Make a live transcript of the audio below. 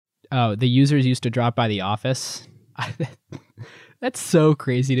oh, the users used to drop by the office. That's so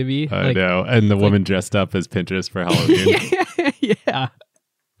crazy to me. I know. And the woman dressed up as Pinterest for Halloween. Yeah.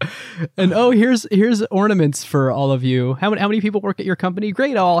 And here's ornaments for all of you. How many people work at your company?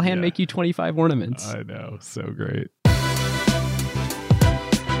 Great, I'll hand make you 25 ornaments. I know. So great.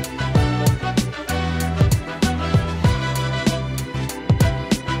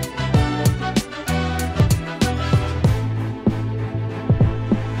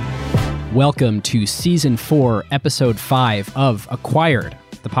 Welcome to Season 4, Episode 5 of Acquired,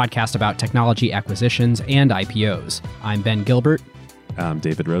 the podcast about technology acquisitions and IPOs. I'm Ben Gilbert. I'm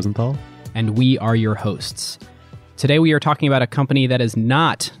David Rosenthal. And we are your hosts. Today we are talking about a company that is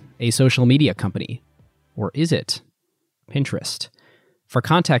not a social media company. Or is it? Pinterest. For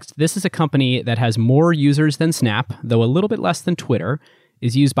context, this is a company that has more users than Snap, though a little bit less than Twitter,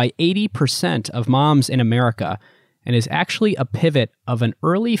 is used by 80% of moms in America, and is actually a pivot of an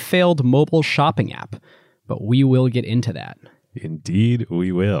early failed mobile shopping app. But we will get into that. Indeed,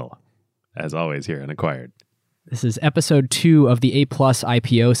 we will. As always here on Acquired. This is episode 2 of the A+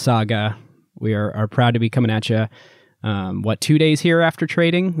 IPO saga. We are proud to be coming at you, 2 days here after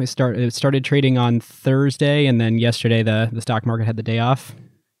trading? We started trading on Thursday, and then yesterday the stock market had the day off.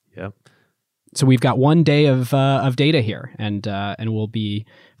 Yep. So we've got 1 day of data here, and we'll be,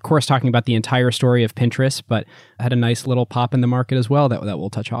 of course, talking about the entire story of Pinterest, but had a nice little pop in the market as well that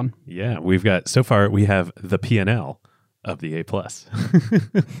we'll touch on. Yeah, so far we have the P&L of the A+.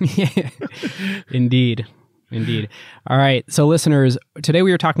 Yeah, indeed. All right, so listeners, today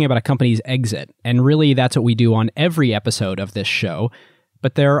we are talking about a company's exit, and really that's what we do on every episode of this show.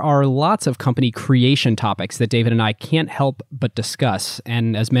 But there are lots of company creation topics that David and I can't help but discuss,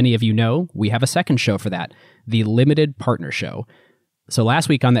 and as many of you know, we have a second show for that, the Limited Partner Show. So last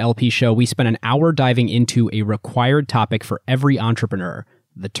week on the LP show, we spent an hour diving into a required topic for every entrepreneur,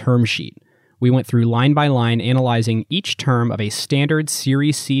 the term sheet. We went through line by line, analyzing each term of a standard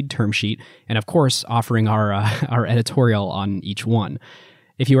Series Seed term sheet, and of course, offering our editorial on each one.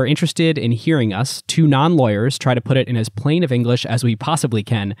 If you are interested in hearing us, two non-lawyers, try to put it in as plain of English as we possibly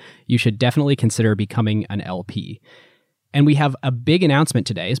can, you should definitely consider becoming an LP. And we have a big announcement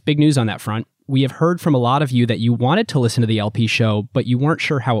today. It's big news on that front. We have heard from a lot of you that you wanted to listen to the LP show, but you weren't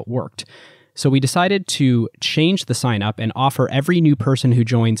sure how it worked. So we decided to change the sign up and offer every new person who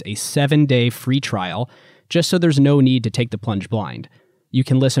joins a 7-day free trial, just so there's no need to take the plunge blind. You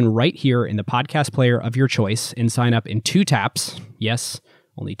can listen right here in the podcast player of your choice and sign up in 2 taps. Yes,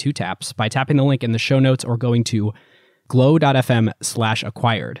 only 2 taps, by tapping the link in the show notes or going to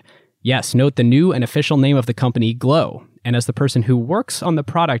glow.fm/acquired. Yes, note the new and official name of the company, Glow. And as the person who works on the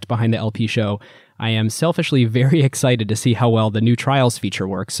product behind the LP show, I am selfishly very excited to see how well the new trials feature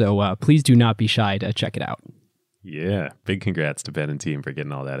works, so please do not be shy to check it out. Yeah, big congrats to Ben and team for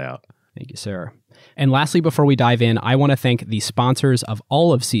getting all that out. Thank you, sir. And lastly, before we dive in, I want to thank the sponsors of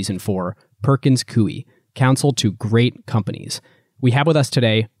all of Season 4, Perkins Coie, Counsel to Great Companies. We have with us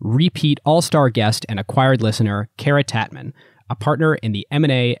today repeat all-star guest and acquired listener, Kara Tatman, a partner in the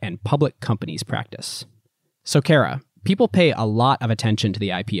M&A and public companies practice. So Kara, people pay a lot of attention to the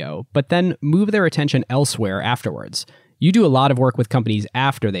IPO, but then move their attention elsewhere afterwards. You do a lot of work with companies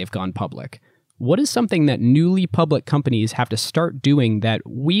after they've gone public. What is something that newly public companies have to start doing that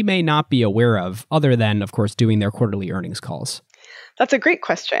we may not be aware of, other than, of course, doing their quarterly earnings calls? That's a great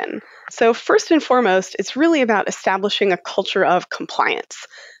question. So first and foremost, it's really about establishing a culture of compliance.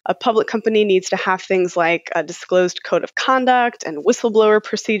 A public company needs to have things like a disclosed code of conduct and whistleblower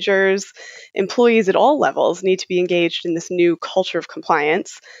procedures. Employees at all levels need to be engaged in this new culture of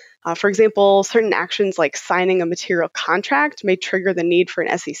compliance. For example, certain actions like signing a material contract may trigger the need for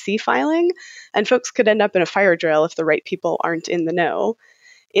an SEC filing, and folks could end up in a fire drill if the right people aren't in the know.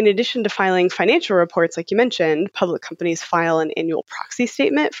 In addition to filing financial reports, like you mentioned, public companies file an annual proxy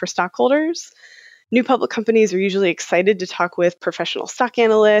statement for stockholders. New public companies are usually excited to talk with professional stock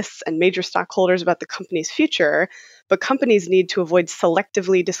analysts and major stockholders about the company's future, but companies need to avoid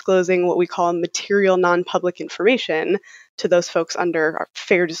selectively disclosing what we call material non-public information to those folks under our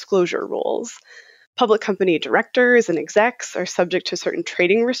fair disclosure rules. Public company directors and execs are subject to certain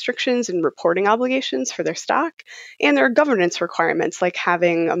trading restrictions and reporting obligations for their stock, and there are governance requirements like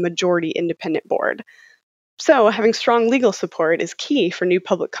having a majority independent board. So having strong legal support is key for new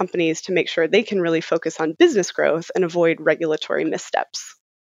public companies to make sure they can really focus on business growth and avoid regulatory missteps.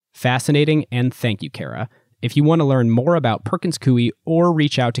 Fascinating, and thank you, Kara. If you want to learn more about Perkins Coie or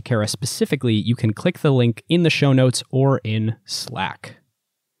reach out to Kara specifically, you can click the link in the show notes or in Slack.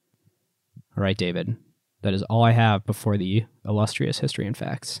 All right, David, that is all I have before the illustrious history and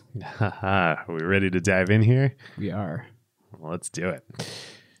facts. Are we ready to dive in here? We are. Well, let's do it.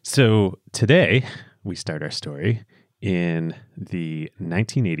 So today we start our story in the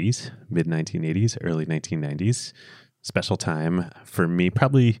 1980s, mid 1980s, early 1990s. Special time for me.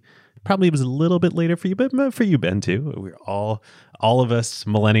 Probably it was a little bit later for you, but for you, Ben, too. We're all of us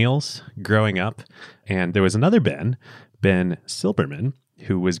millennials growing up, and there was another Ben Silberman,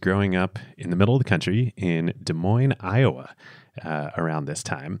 who was growing up in the middle of the country in Des Moines, Iowa, around this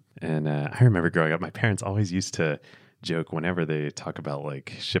time. And I remember growing up, my parents always used to joke whenever they talk about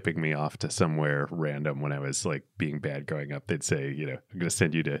like shipping me off to somewhere random when I was like being bad growing up. They'd say, I'm going to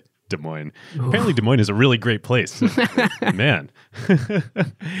send you to Des Moines. Ooh. Apparently Des Moines is a really great place. So, man.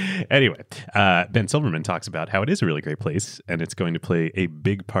 Anyway, Ben Silverman talks about how it is a really great place and it's going to play a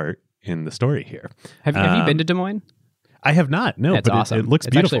big part in the story here. Have you been to Des Moines? I have not. No, it's but awesome. It looks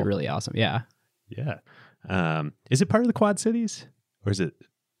it's beautiful. It's actually really awesome. Yeah. Yeah. Is it part of the Quad Cities or is it?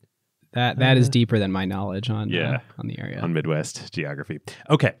 That is deeper than my knowledge on the area. On Midwest geography.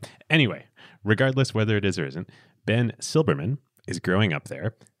 Okay. Anyway, regardless whether it is or isn't, Ben Silberman is growing up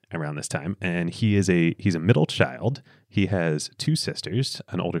there around this time, and he's a middle child. He has two sisters,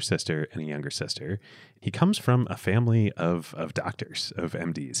 an older sister and a younger sister. He comes from a family of doctors, of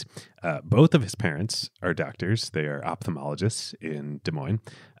MDs. Both of his parents are doctors. They are ophthalmologists in Des Moines.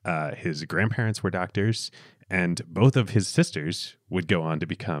 His grandparents were doctors, and both of his sisters would go on to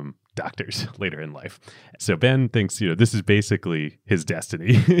become doctors later in life. So Ben thinks, this is basically his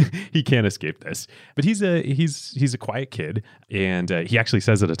destiny. He can't escape this. But he's a quiet kid, and he actually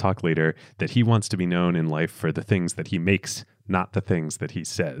says at a talk later that he wants to be known in life for the things that he makes, not the things that he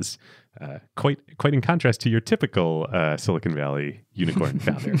says. Quite in contrast to your typical Silicon Valley unicorn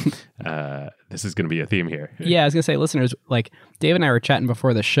founder. This is going to be a theme here. Yeah, I was going to say, listeners, like Dave and I were chatting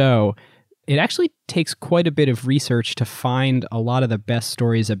before the show. It actually takes quite a bit of research to find a lot of the best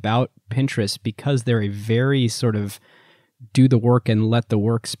stories about Pinterest because they're a very sort of do the work and let the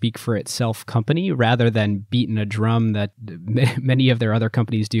work speak for itself company rather than beating a drum that many of their other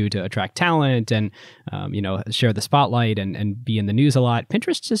companies do to attract talent and, share the spotlight and be in the news a lot.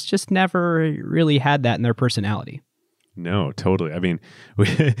 Pinterest just never really had that in their personality. No, totally. I mean,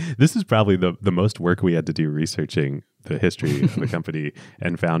 this is probably the most work we had to do researching the history of the company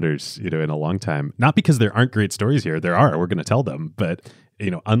and founders, in a long time. Not because there aren't great stories here. There are. We're going to tell them. But,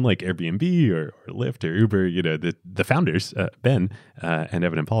 unlike Airbnb or Lyft or Uber, the founders, Ben and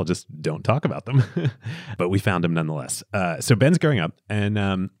Evan and Paul, just don't talk about them. But we found them nonetheless. So Ben's growing up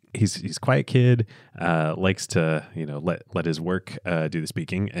and he's a quiet kid, likes to, let his work do the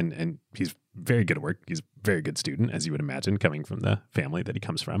speaking. And he's very good at work. He's a very good student, as you would imagine, coming from the family that he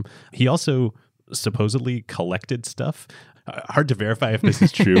comes from. He also supposedly collected stuff. Hard to verify if this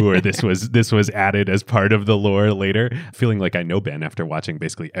is true or this was added as part of the lore later. Feeling like I know Ben after watching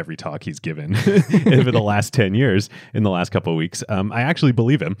basically every talk he's given over the last 10 years in the last couple of weeks. I actually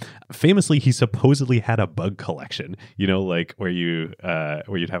believe him. Famously, he supposedly had a bug collection, like where you'd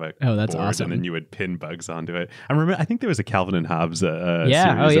have a that's board awesome. And then you would pin bugs onto it. I think there was a Calvin and Hobbes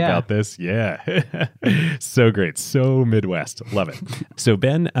series about this. Yeah. So great. So Midwest. Love it. So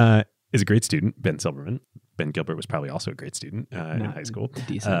Ben is a great student, Ben Silberman. Ben Gilbert was probably also a great student in high school.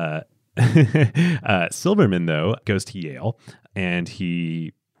 Decent. Silberman, though, goes to Yale, and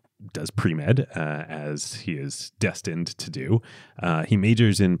he does pre-med, as he is destined to do. He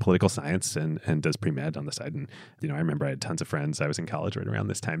majors in political science and does pre-med on the side. And, I remember I had tons of friends. I was in college right around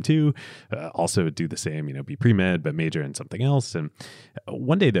this time, too. Also do the same, be pre-med, but major in something else. And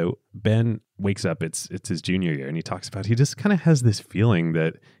one day, though, Ben wakes up, it's his junior year, and he talks about he just kind of has this feeling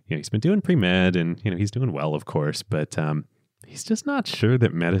that, he's been doing pre-med and, he's doing well, of course, but he's just not sure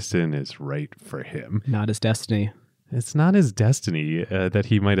that medicine is right for him. Not his destiny. It's not his destiny that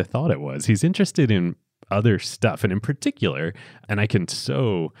he might have thought it was. He's interested in other stuff. And in particular, and I can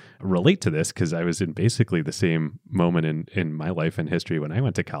so relate to this because I was in basically the same moment in my life and history when I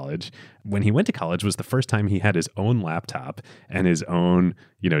went to college. When he went to college was the first time he had his own laptop and his own,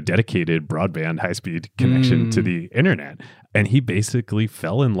 dedicated broadband high-speed connection to the internet. And he basically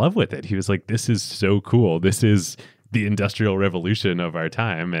fell in love with it. He was like, this is so cool. This is the industrial revolution of our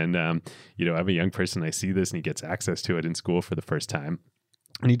time. And, I'm a young person. I see this and he gets access to it in school for the first time.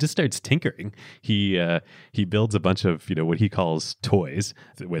 And he just starts tinkering. He builds a bunch of, what he calls toys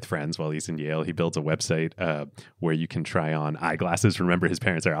with friends while he's in Yale. He builds a website where you can try on eyeglasses. Remember, his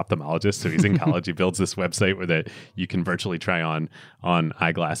parents are ophthalmologists, so he's in college. He builds this website where you can virtually try on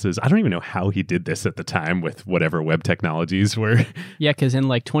eyeglasses. I don't even know how he did this at the time with whatever web technologies were. Yeah, because in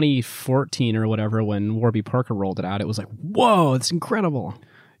like 2014 or whatever, when Warby Parker rolled it out, it was like, whoa, it's incredible.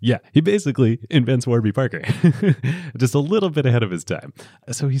 Yeah, he basically invents Warby Parker, just a little bit ahead of his time.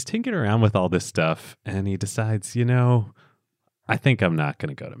 So he's tinkering around with all this stuff, and he decides, I I think I'm not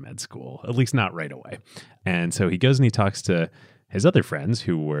going to go to med school, at least not right away. And so he goes and he talks to his other friends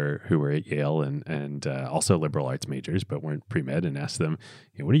who were at Yale and also liberal arts majors, but weren't pre-med, and asked them,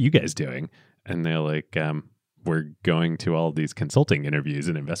 what are you guys doing? And they're like, we're going to all these consulting interviews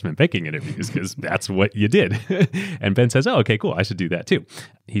and investment banking interviews because that's what you did. And Ben says, oh, okay, cool. I should do that too.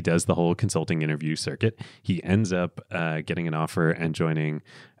 He does the whole consulting interview circuit. He ends up getting an offer and joining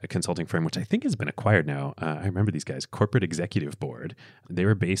a consulting firm, which I think has been acquired now. I remember these guys, Corporate Executive Board. They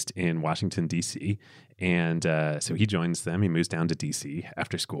were based in Washington, D.C. And so he joins them. He moves down to D.C.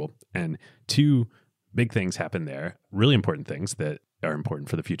 after school. And two big things happen there, really important things that are important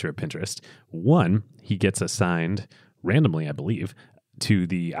for the future of Pinterest. One, he gets assigned randomly, I believe, to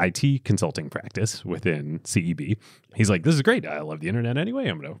the IT consulting practice within CEB. He's like, this is great. I love the internet anyway.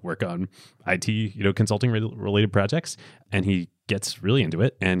 I'm going to work on IT, consulting related projects. And he gets really into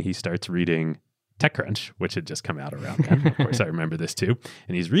it, and he starts reading TechCrunch, which had just come out around then. Of course, I remember this too.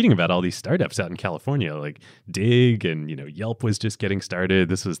 And he's reading about all these startups out in California, like Dig, and Yelp was just getting started.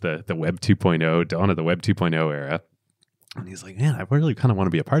 This was the Web 2.0, dawn of the Web 2.0 era. And he's like, man, I really kind of want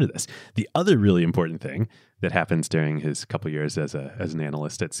to be a part of this. The other really important thing that happens during his couple of years as an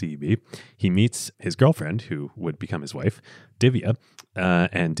analyst at CEB, he meets his girlfriend, who would become his wife, Divya.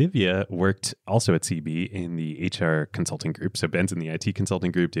 And Divya worked also at CEB in the HR consulting group. So Ben's in the IT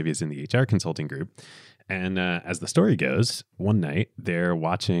consulting group, Divya's in the HR consulting group. And as the story goes, one night they're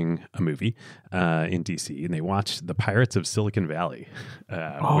watching a movie in DC, and they watch The Pirates of Silicon Valley,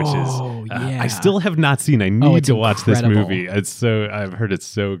 which is I still have not seen. I need to watch this movie. I've heard it's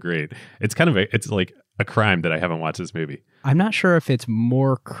so great. It's it's like a crime that I haven't watched this movie. I'm not sure if it's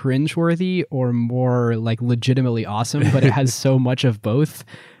more cringeworthy or more like legitimately awesome, but it has so much of both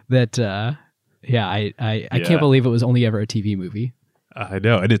that I can't believe it was only ever a TV movie. I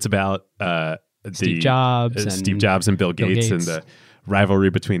know, and it's about Steve Jobs and Bill Gates and the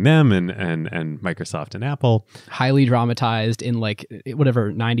rivalry between them and Microsoft and Apple. Highly dramatized in like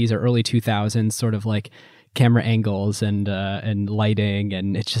whatever 90s or early 2000s, sort of like camera angles and lighting,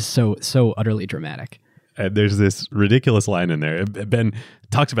 and it's just so utterly dramatic. And there's this ridiculous line in there. Ben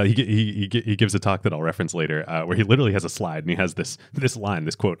talks about he gives a talk that I'll reference later, where he literally has a slide and he has this line,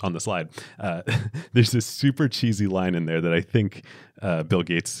 this quote on the slide. There's this super cheesy line in there that I think Bill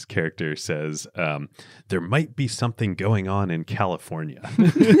Gates' character says, there might be something going on in California.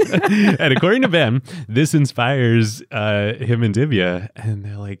 And according to Ben, this inspires him and Divya, and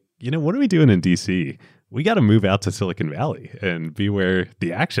they're like, what are we doing in DC? We got to move out to Silicon Valley and be where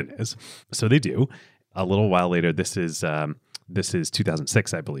the action is. So they do. A little while later, this is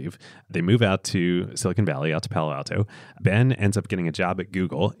 2006, I believe. They move out to Silicon Valley, out to Palo Alto. Ben ends up getting a job at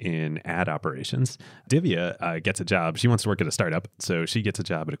Google in ad operations. Divya gets a job. She wants to work at a startup, so she gets a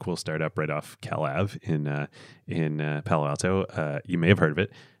job at a cool startup right off Cal Ave in Palo Alto. You may have heard of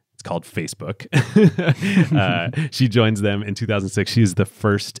it. It's called Facebook. She joins them in 2006. She's the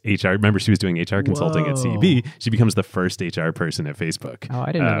first HR. Remember, she was doing HR consulting at CEB. She becomes the first HR person at Facebook. Oh,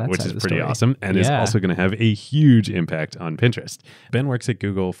 I didn't know that which is pretty story. awesome, and is also going to have a huge impact on Pinterest. Ben works at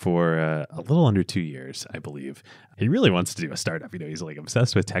Google for a little under 2 years, I believe. He really wants to do a startup. He's like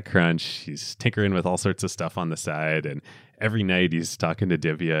obsessed with TechCrunch. He's tinkering with all sorts of stuff on the side, and every night he's talking to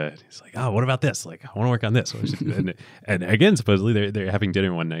Divya. He's like, "Oh, what about this? Like, I want to work on this." And again, supposedly they're having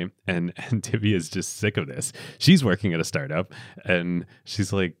dinner one night, and Divya is just sick of this. She's working at a startup, and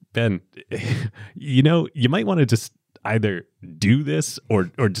she's like, "Ben, you might want to just either do this or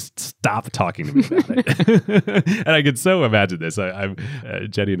just stop talking to me about it." And I could so imagine this.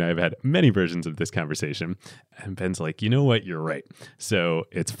 Jenny and I have had many versions of this conversation, and Ben's like, "You know what? You're right." So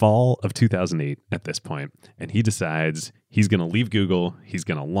it's fall of 2008 at this point, and he decides he's going to leave Google. He's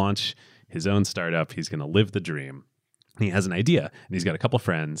going to launch his own startup. He's going to live the dream. He has an idea, and he's got a couple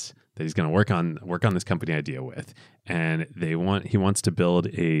friends that he's going to work on this company idea with, and he wants to build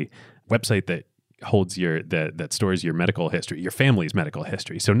a website that holds that stores your medical history, your family's medical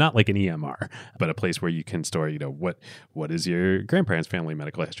history. So not like an EMR, but a place where you can store, what is your grandparents' family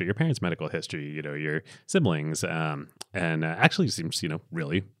medical history, your parents' medical history, your siblings, and actually seems,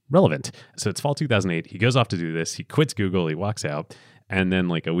 really relevant. So it's fall 2008. He goes off to do this. He quits Google. He walks out, and then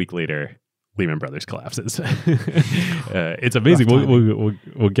like a week later, Lehman Brothers collapses. It's amazing.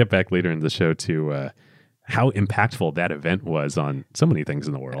 We'll get back later in the show to how impactful that event was on so many things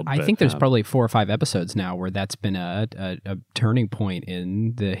in the world. I think there's probably 4 or 5 episodes now where that's been a turning point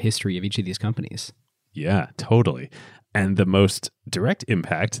in the history of each of these companies. Yeah, totally. And the most direct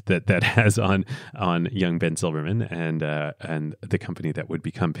impact that has on young Ben Silverman and the company that would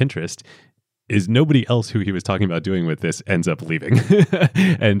become Pinterest is nobody else who he was talking about doing with this ends up leaving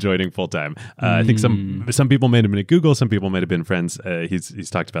and joining full time. I think some people might have been at Google, some people might have been friends. He's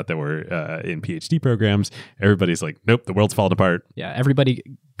talked about that were in PhD programs. Everybody's like, nope, the world's falling apart. Yeah, everybody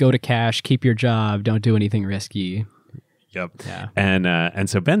go to cash, keep your job, don't do anything risky. Yep. Yeah. And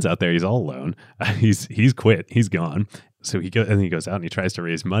so Ben's out there. He's all alone. He's quit. He's gone. So he goes out and he tries to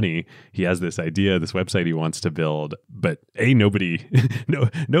raise money. He has this idea, this website he wants to build, but nobody,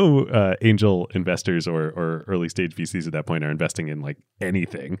 no angel investors or early stage VCs at that point are investing in like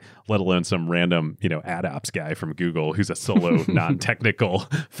anything, let alone some random ad ops guy from Google who's a solo non-technical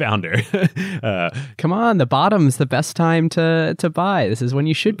founder. Come on, the bottom's the best time to buy. This is when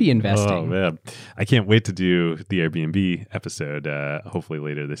you should be investing. Oh man, I can't wait to do the Airbnb episode, hopefully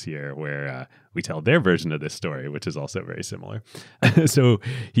later this year, where we tell their version of this story, which is also very similar. So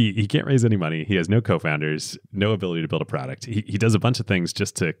he can't raise any money. He has no co-founders, no ability to build a product. He does a bunch of things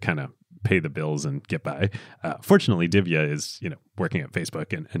just to kind of pay the bills and get by. Fortunately, Divya is working at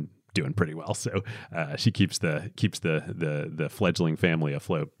Facebook and doing pretty well. So she keeps the fledgling family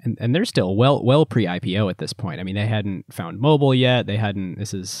afloat. And they're still well pre-IPO at this point. I mean, they hadn't found mobile yet. They hadn't.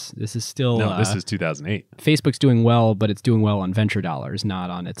 This is still. No, this is 2008. Facebook's doing well, but it's doing well on venture dollars, not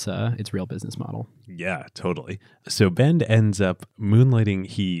on its real business model. Yeah, totally. So Ben ends up moonlighting.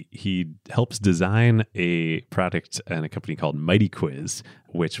 He helps design a product and a company called Mighty Quiz,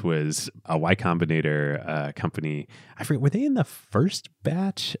 which was a Y Combinator company. I forget, were they in the first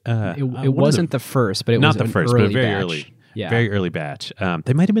batch? It wasn't the first, but it not was the first, early but very batch. early. Yeah. Very early batch.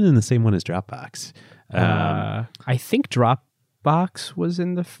 They might have been in the same one as Dropbox. I think Dropbox was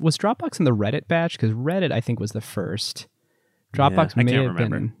Dropbox in the Reddit batch, because Reddit I think was the first. Dropbox I may can't have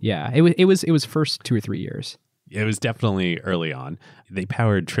remember. been. Yeah, it was first 2 or 3 years. It was definitely early on. They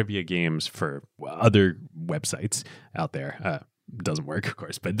powered trivia games for other websites out there. Doesn't work, of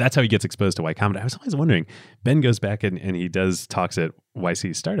course, but that's how he gets exposed to Y Combinator. I was always wondering, Ben goes back and he does talks at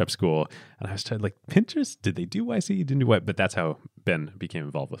YC Startup School, and I was like, Pinterest, did they do YC? Didn't do what? But that's how Ben became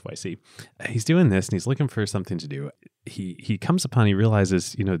involved with YC. He's doing this and he's looking for something to do. He comes upon, he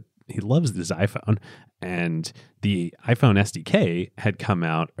realizes, he loves this iPhone, and the iPhone SDK had come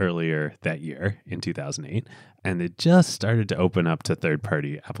out earlier that year in 2008, and it just started to open up to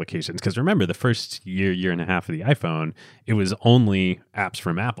third-party applications. Because remember, the first year and a half of the iPhone, it was only apps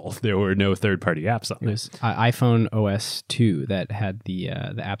from Apple. There were no third-party apps on it. It was iPhone OS 2 that had the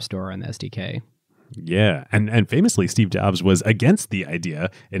App Store and the SDK. Yeah, and famously, Steve Jobs was against the idea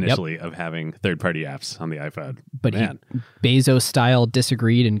initially of having third-party apps on the iPhone. But Bezos-style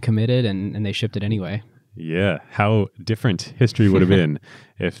disagreed and committed, and they shipped it anyway. Yeah, how different history would have been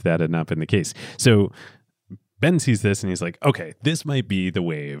if that had not been the case. So Ben sees this and he's like, okay, this might be the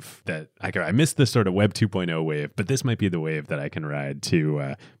wave that I missed this sort of Web 2.0 wave, but this might be the wave that I can ride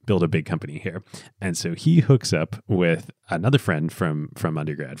to build a big company here. And so he hooks up with another friend from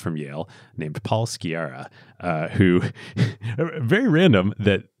undergrad from Yale named Paul Sciarra, who very random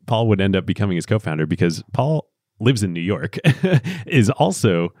that Paul would end up becoming his co-founder, because Paul lives in New York, is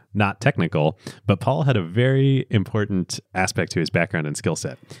also not technical, but Paul had a very important aspect to his background and skill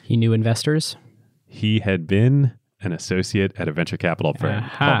set. He knew investors. He had been an associate at a venture capital firm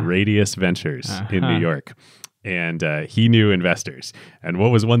called Radius Ventures in New York. And he knew investors. And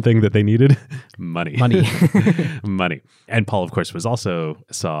what was one thing that they needed? Money. Money. And Paul, of course,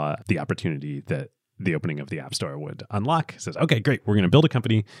 saw the opportunity that the opening of the App Store would unlock. He says, okay, great. We're going to build a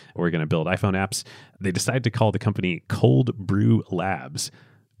company. We're going to build iPhone apps. They decide to call the company Cold Brew Labs,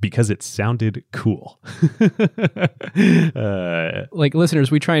 because it sounded cool. Like,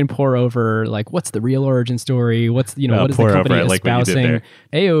 listeners, we try and pour over, like, what's the real origin story? What is the company espousing?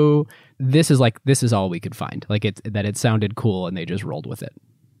 Ayo, this is all we could find. Like, it sounded cool, and they just rolled with it.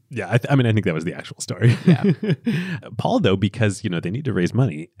 Yeah, I think that was the actual story. Yeah. Paul, though, because they need to raise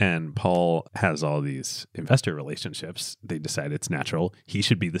money, and Paul has all these investor relationships, they decide it's natural he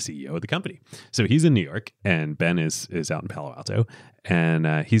should be the CEO of the company. So he's in New York, and Ben is out in Palo Alto,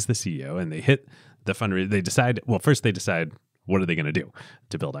 and he's the CEO. And they hit the fundraiser. They decide what are they going to do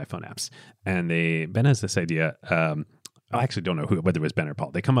to build iPhone apps, and Ben has this idea. I actually don't know whether it was Ben or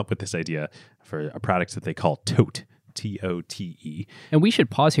Paul. They come up with this idea for a product that they call Tote. Tote. And we should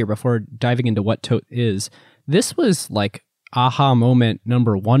pause here before diving into what Tote is. This was like aha moment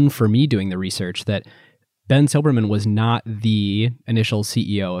number one for me doing the research, that Ben Silbermann was not the initial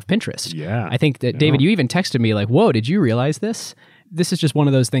CEO of Pinterest. Yeah. I think that, David, you even texted me like, whoa, did you realize this? This is just one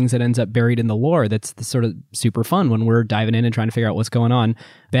of those things that ends up buried in the lore that's sort of super fun when we're diving in and trying to figure out what's going on.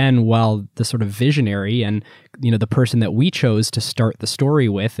 Ben, while the sort of visionary and the person that we chose to start the story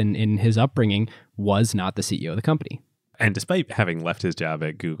with in his upbringing, was not the CEO of the company. And despite having left his job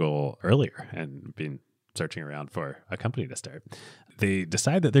at Google earlier and been searching around for a company to start, they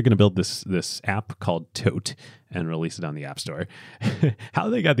decide that they're going to build this app called Tote and release it on the App Store. How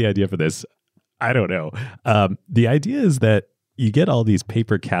they got the idea for this, I don't know. The idea is that you get all these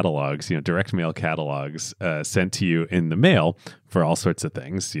paper catalogs, direct mail catalogs sent to you in the mail for all sorts of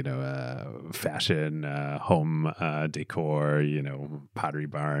things, fashion, home decor, Pottery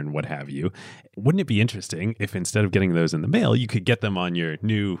Barn, what have you. Wouldn't it be interesting if instead of getting those in the mail, you could get them on your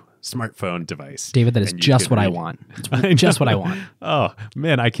new smartphone device? David, that is just what I want. It's just what I want. Oh,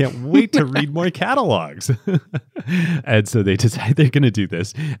 man, I can't wait to read more catalogs. And so they decide they're going to do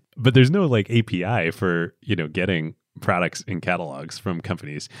this. But there's no API for, getting products in catalogs from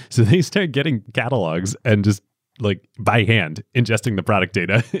companies. So they start getting catalogs and just by hand ingesting the product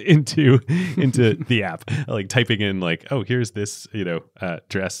data into the app, typing in oh, here's this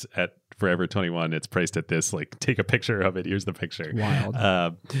dress at Forever 21, it's priced at this, take a picture of it, here's the picture.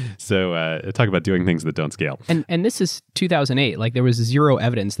 Wild. So talk about doing things that don't scale. And this is 2008. There was zero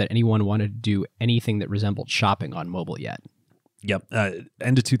evidence that anyone wanted to do anything that resembled shopping on mobile yet. Yep.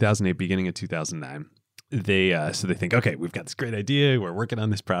 End of 2008, beginning of 2009. They think, okay, we've got this great idea. We're working on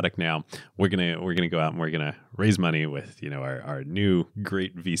this product now. We're gonna go out and we're gonna raise money with our new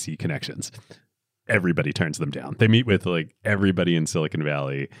great VC connections. Everybody turns them down. They meet with everybody in Silicon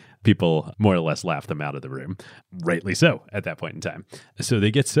Valley. People more or less laugh them out of the room, rightly so at that point in time. So they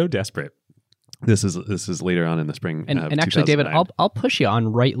get so desperate. This is later on in the spring. And actually, David, I'll push you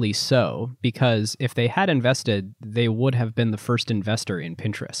on rightly so, because if they had invested, they would have been the first investor in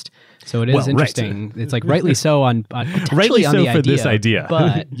Pinterest. So it is interesting. Right. It's rightly so on potentially rightly on so the for idea, this idea.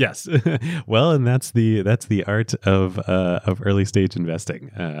 But yes, well, and that's the art of early stage investing,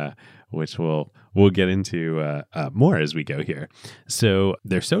 which we'll get into more as we go here. So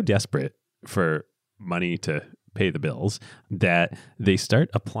they're so desperate for money to pay the bills that they start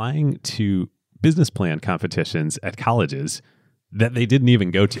applying to business plan competitions at colleges that they didn't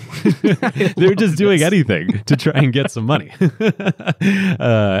even go to. They were just doing anything to try and get some money.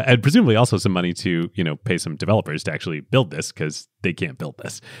 And presumably also some money to, pay some developers to actually build this, because they can't build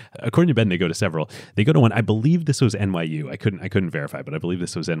this. According to Ben, they go to several. They go to one, I believe this was NYU. I couldn't verify, but I believe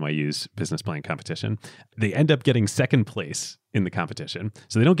this was NYU's business plan competition. They end up getting second place in the competition.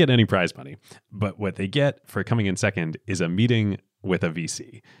 So they don't get any prize money. But what they get for coming in second is a meeting with a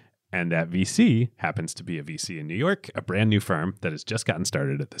VC. And that VC happens to be a VC in New York, a brand new firm that has just gotten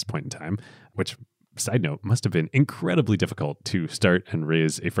started at this point in time, which, side note, must have been incredibly difficult to start and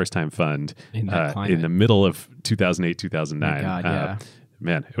raise a first-time fund in the middle of 2008, 2009. Oh God, yeah.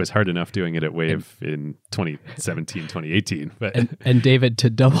 Man, it was hard enough doing it at Wave in 2017, 2018. But and David, to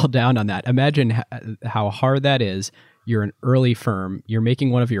double down on that, imagine how hard that is. You're an early firm. You're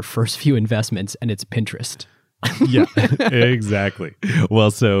making one of your first few investments, and it's Pinterest. Yeah, exactly.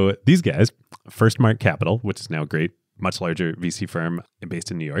 Well, so these guys, First Mark Capital, which is now great, much larger VC firm based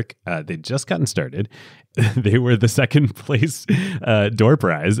in New York, they'd just gotten started. They were the second place door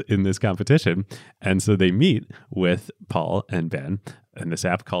prize in this competition. And so they meet with Paul and Ben in this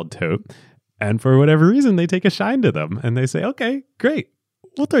app called Tote. And for whatever reason, they take a shine to them. And they say, okay, great.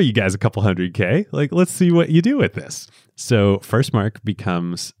 We'll throw you guys a couple $100K. Let's see what you do with this. So First Mark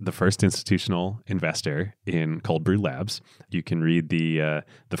becomes the first institutional investor in Cold Brew Labs. You can read the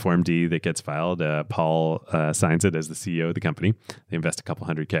Form D that gets filed. Paul signs it as the CEO of the company. They invest a couple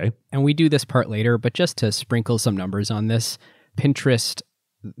 $100K. And we do this part later, but just to sprinkle some numbers on this, Pinterest,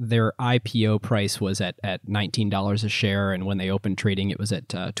 their IPO price was at $19 a share. And when they opened trading, it was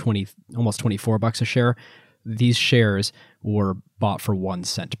at almost $24 a share. These shares were bought for 1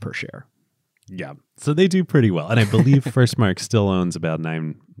 cent per share. Yeah. So they do pretty well. And I believe First Mark still owns about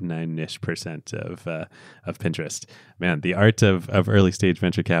 9-ish% of Pinterest. Man, the art of early stage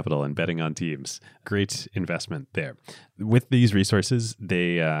venture capital and betting on teams. Great investment there. With these resources,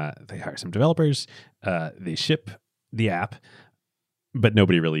 they hire some developers. They ship the app, but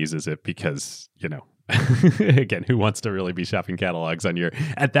nobody really uses it because, again, who wants to really be shopping catalogs on your,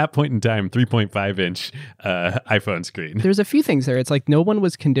 at that point in time, 3.5-inch iPhone screen? There's a few things there. It's no one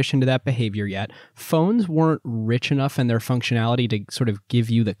was conditioned to that behavior yet. Phones weren't rich enough in their functionality to sort of give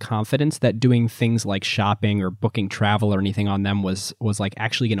you the confidence that doing things like shopping or booking travel or anything on them was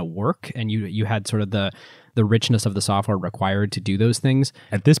actually going to work. And you had sort of the richness of the software required to do those things.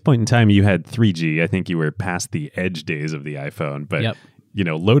 At this point in time, you had 3G. I think you were past the edge days of the iPhone, but yep.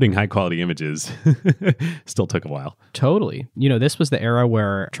 Loading high quality images still took a while. Totally. This was the era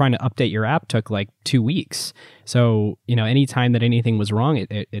where trying to update your app took 2 weeks. So, any time that anything was wrong,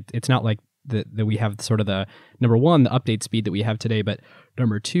 it's not like that we have sort of the, number one, the update speed that we have today, but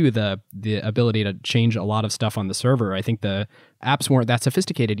Number two, the ability to change a lot of stuff on the server. I think the apps weren't that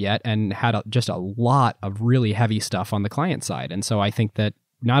sophisticated yet and had just a lot of really heavy stuff on the client side. And so I think that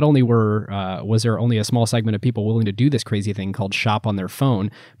not only was there only a small segment of people willing to do this crazy thing called shop on their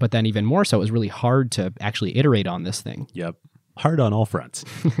phone, but then even more so, it was really hard to actually iterate on this thing. Yep. Hard on all fronts.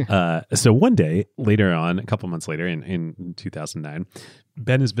 So one day later on, a couple months later in 2009,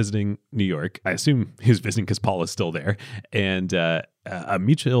 Ben is visiting New York. I assume he was visiting because Paul is still there. And a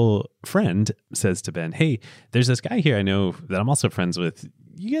mutual friend says to Ben, hey, there's this guy here I know that I'm also friends with.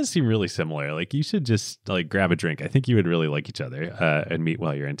 You guys seem really similar. Like, you should just like grab a drink. I think you would really like each other and meet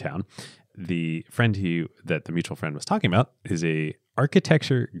while you're in town. The friend that the mutual friend was talking about is a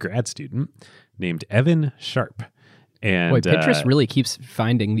architecture grad student named Evan Sharp. And boy, Pinterest really keeps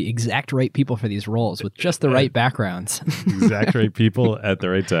finding the exact right people for these roles with just the right backgrounds. Exact right people at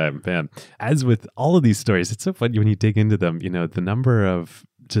the right time. Man, as with all of these stories, it's so funny when you dig into them, the number of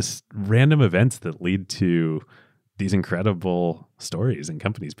just random events that lead to these incredible stories and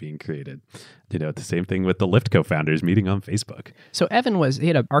companies being created. The same thing with the Lyft co-founders meeting on Facebook. So Evan he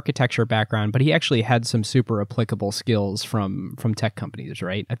had an architecture background, but he actually had some super applicable skills from tech companies,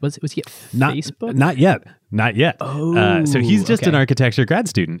 right? Was he at Facebook? Not yet. Oh, so he's just an architecture grad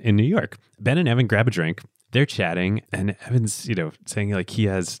student in New York. Ben and Evan grab a drink. They're chatting, and Evan's, saying like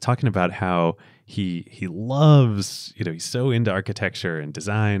talking about how he loves, he's so into architecture and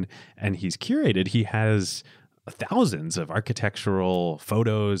design, and he has thousands of architectural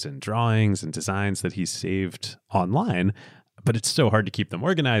photos and drawings and designs that he's saved online, but it's so hard to keep them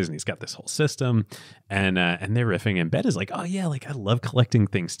organized. And he's got this whole system, and they're riffing. And Ben is like, "Oh yeah, like I love collecting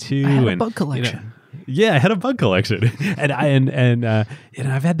things too." I had a bug collection. I had a bug collection, and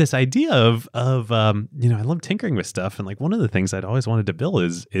I've had this idea of I love tinkering with stuff, and like one of the things I'd always wanted to build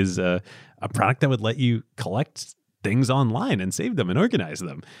is a product that would let you collect things online and save them and organize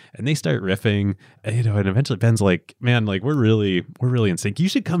them. And they start riffing, and eventually Ben's like, man, like we're really in sync. You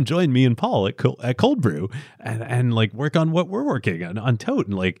should come join me and Paul at Cold Brew and like work on what we're working on Tote.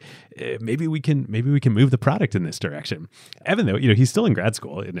 And like, maybe we can move the product in this direction. Evan, though, he's still in grad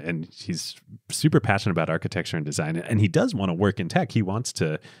school and he's super passionate about architecture and design. And he does want to work in tech. He wants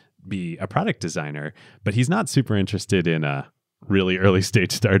to be a product designer, but he's not super interested in a really early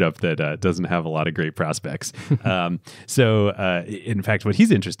stage startup that doesn't have a lot of great prospects. So in fact, what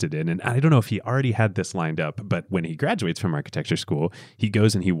he's interested in, and I don't know if he already had this lined up, but when he graduates from architecture school, he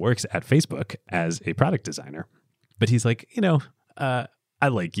goes and he works at Facebook as a product designer. But he's like, I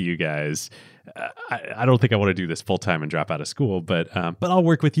like you guys. I don't think I want to do this full time and drop out of school, but I'll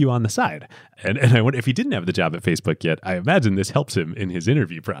work with you on the side. And I wonder if he didn't have the job at Facebook yet. I imagine this helps him in his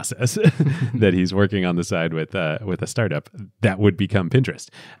interview process that he's working on the side with a startup that would become Pinterest.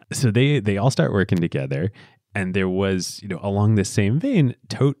 So they all start working together. And there was, along this same vein,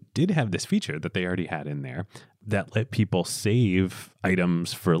 Tote did have this feature that they already had in there that let people save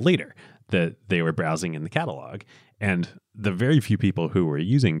items for later that they were browsing in the catalog. And the very few people who were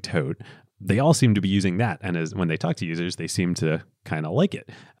using Tote, they all seem to be using that. And when they talk to users, they seem to kind of like it.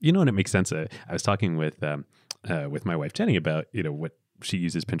 And it makes sense. I was talking with my wife, Jenny, about, what she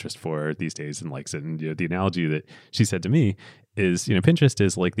uses Pinterest for these days and likes it. And the analogy that she said to me is, Pinterest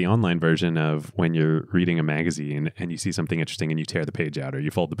is like the online version of when you're reading a magazine and you see something interesting and you tear the page out or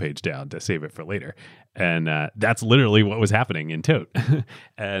you fold the page down to save it for later. And that's literally what was happening in Tote.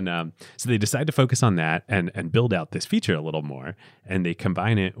 And so they decide to focus on that and build out this feature a little more. And they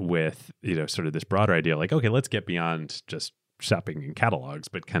combine it with, sort of this broader idea, like, okay, let's get beyond just shopping in catalogs,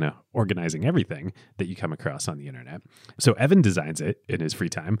 but kind of organizing everything that you come across on the internet. So Evan designs it in his free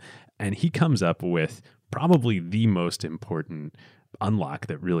time, and he comes up with probably the most important unlock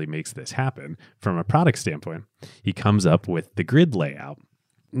that really makes this happen from a product standpoint. He comes up with the grid layout.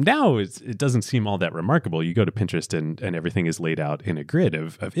 Now it doesn't seem all that remarkable. You go to Pinterest and everything is laid out in a grid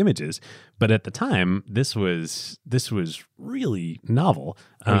of images. But at the time, this was really novel.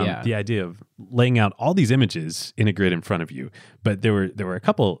 The idea of laying out all these images in a grid in front of you. But there were a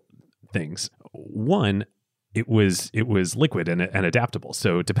couple things. One, it was liquid and adaptable.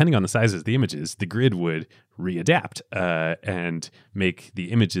 So depending on the sizes of the images, the grid would readapt and make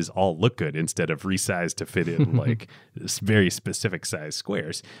the images all look good instead of resized to fit in like very specific size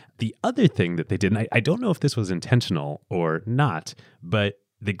squares. The other thing that they did, and I don't know if this was intentional or not, but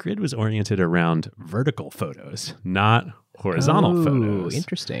the grid was oriented around vertical photos, not horizontal photos.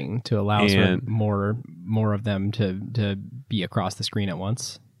 Interesting. To allow more of them to be across the screen at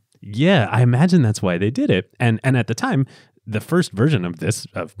once. Yeah, I imagine that's why they did it. And at the time, the first version of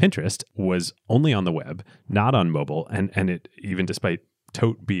Pinterest was only on the web, not on mobile. And it, even despite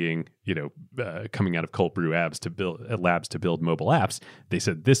Tote being, coming out of cold brew labs to build mobile apps, they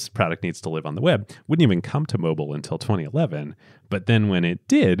said this product needs to live on the web. Wouldn't even come to mobile until 2011. But then when it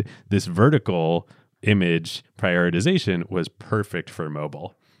did, this vertical image prioritization was perfect for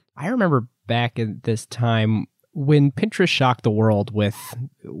mobile. I remember back at this time when Pinterest shocked the world with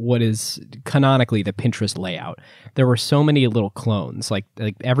what is canonically the Pinterest layout. There were so many little clones. Like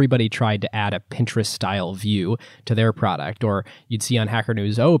everybody tried to add a Pinterest style view to their product, or you'd see on Hacker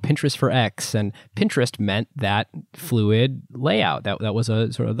News, Pinterest for X, and Pinterest meant that fluid layout. That was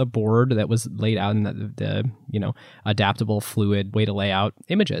a sort of the board that was laid out in the adaptable fluid way to lay out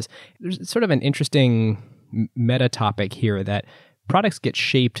images. There's sort of an interesting meta topic here that products get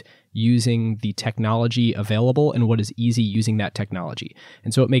shaped using the technology available and what is easy using that technology.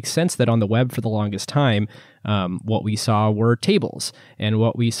 And so it makes sense that on the web for the longest time, what we saw were tables, and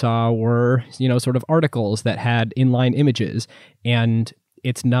what we saw were, sort of articles that had inline images. And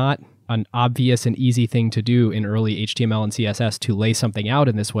it's not an obvious and easy thing to do in early HTML and CSS to lay something out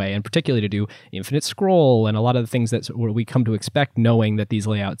in this way, and particularly to do infinite scroll and a lot of the things that we come to expect knowing that these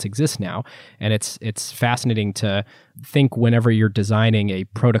layouts exist now. And it's fascinating to think whenever you're designing a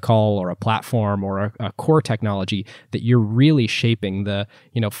protocol or a platform or a core technology that you're really shaping the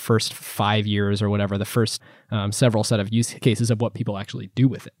first 5 years or whatever, the first several set of use cases of what people actually do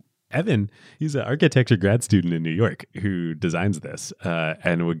with it. Evan, he's an architecture grad student in New York who designs this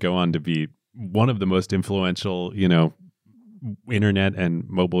and would go on to be one of the most influential, internet and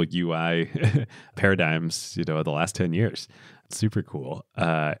mobile UI paradigms, of the last 10 years. It's super cool.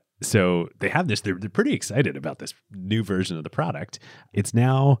 So they have this, they're pretty excited about this new version of the product. It's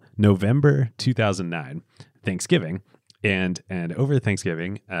now November 2009, Thanksgiving. And over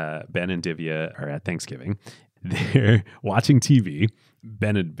Thanksgiving, Ben and Divya are at Thanksgiving. They're watching TV.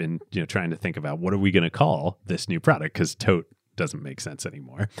 Ben had been, trying to think about what are we going to call this new product, because Tote doesn't make sense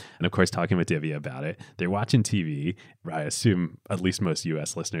anymore. And of course, talking with Divya about it, they're watching TV. I assume at least most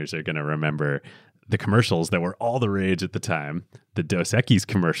US listeners are going to remember the commercials that were all the rage at the time, the Dos Equis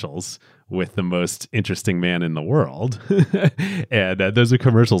commercials with the most interesting man in the world. And those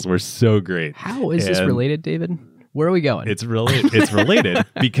commercials were so great. How is this related, David? Where are we going? It's related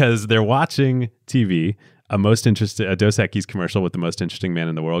because they're watching TV. A Dos Equis commercial with the most interesting man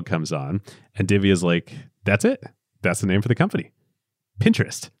in the world comes on, and Divya's like, that's it. That's the name for the company.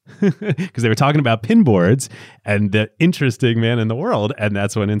 Pinterest. Because they were talking about pin boards and the interesting man in the world, and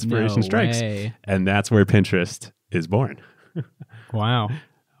that's when inspiration strikes. Way. And that's where Pinterest is born. Wow.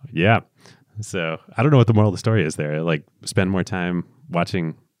 Yeah. So I don't know what the moral of the story is there. Like, spend more time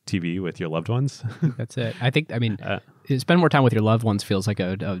watching TV with your loved ones. That's it. Spend more time with your loved ones feels like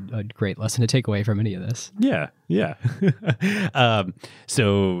a great lesson to take away from any of this. Yeah.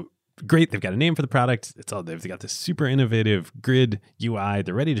 So great. They've got a name for the product. They've got this super innovative grid UI.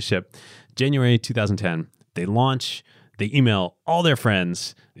 They're ready to ship. January 2010, they launch. They email all their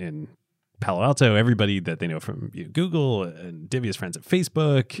friends in Palo Alto, everybody that they know from Google, and Divya's friends at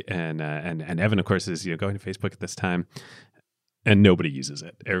Facebook, and Evan, of course, is going to Facebook at this time. And nobody uses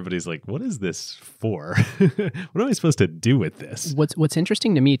it. Everybody's like, what is this for? What am I supposed to do with this? What's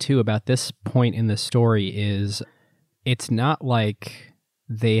interesting to me, too, about this point in the story is it's not like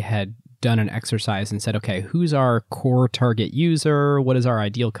they had done an exercise and said, okay, who's our core target user? What is our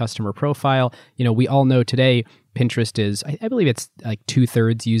ideal customer profile? We all know today Pinterest is, I believe it's like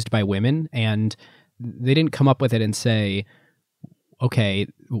 2/3 used by women. And they didn't come up with it and say, okay,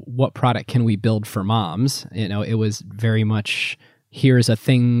 what product can we build for moms? It was very much, here's a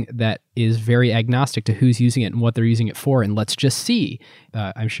thing that is very agnostic to who's using it and what they're using it for, and let's just see.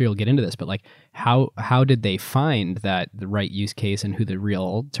 I'm sure you'll get into this, but like, how did they find that the right use case and who the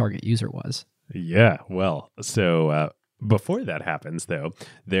real target user was? Yeah, well, so before that happens, though,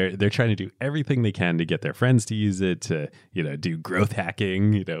 they're trying to do everything they can to get their friends to use it, to do growth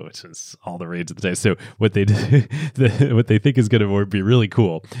hacking, which is all the rage at the time. So what they do, what they think is going to be really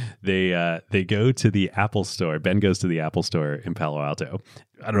cool, they go to the Apple Store. Ben goes to the Apple Store in Palo Alto.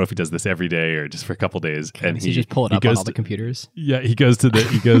 I don't know if he does this every day or just for a couple of days. And he just pull it up on all the computers. Yeah, he goes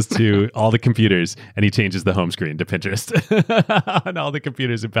to all the computers and he changes the home screen to Pinterest on all the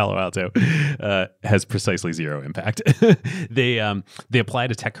computers in Palo Alto. Has precisely zero impact. They apply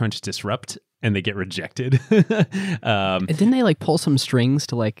to TechCrunch Disrupt and they get rejected. And didn't they like pull some strings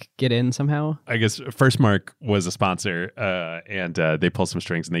to like get in somehow? I guess Firstmark was a sponsor, and they pull some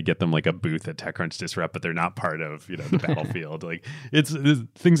strings and they get them like a booth at TechCrunch Disrupt, but they're not part of the battlefield. Like it's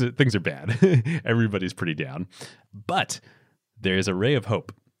things are bad. Everybody's pretty down, but there's a ray of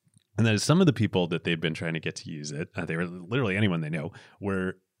hope. And that is some of the people that they've been trying to get to use it. They were literally anyone they know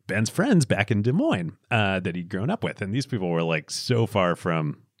were Ben's friends back in Des Moines that he'd grown up with. And these people were like so far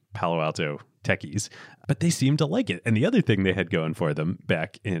from Palo Alto techies, but they seemed to like it. And the other thing they had going for them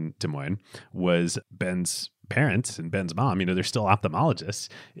back in Des Moines was Ben's parents and Ben's mom. They're still ophthalmologists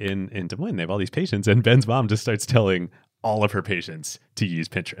in Des Moines. They have all these patients, and Ben's mom just starts telling all of her patients to use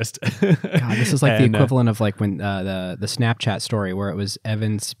Pinterest. God, this is like the equivalent of like when the Snapchat story where it was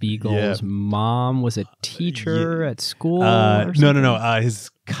Evan Spiegel's mom was a teacher at school. No.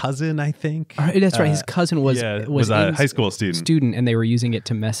 His cousin, I think. That's right. His cousin was a high school student, and they were using it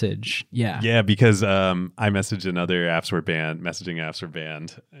to message. Yeah, because iMessage and other apps were banned. Messaging apps were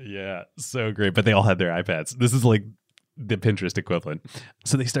banned. Yeah, so great. But they all had their iPads. This is like the Pinterest equivalent.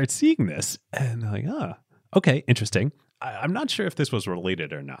 So they start seeing this, and they're like, okay, interesting. I'm not sure if this was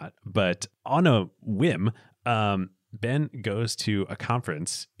related or not, but on a whim, Ben goes to a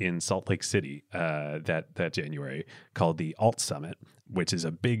conference in Salt Lake City that January called the Alt Summit, which is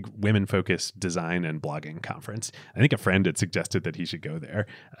a big women-focused design and blogging conference. I think a friend had suggested that he should go there,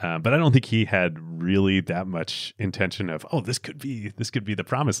 but I don't think he had really that much intention of, this could be the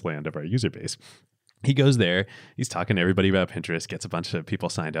promised land of our user base. He goes there, he's talking to everybody about Pinterest, gets a bunch of people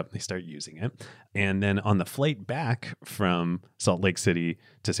signed up, and they start using it. And then on the flight back from Salt Lake City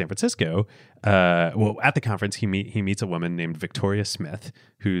to San Francisco, at the conference, he meets a woman named Victoria Smith,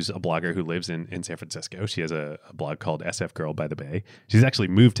 who's a blogger who lives in San Francisco. She has a blog called SF Girl by the Bay. She's actually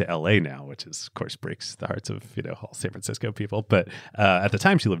moved to LA now, which is, of course, breaks the hearts of all San Francisco people. But at the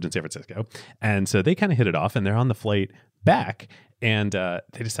time, she lived in San Francisco. And so they kind of hit it off, and they're on the flight back, and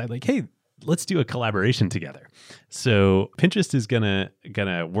they decide, like, hey, let's do a collaboration together. So Pinterest is gonna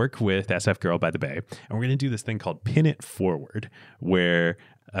work with SF Girl by the Bay, and we're gonna do this thing called Pin It Forward, where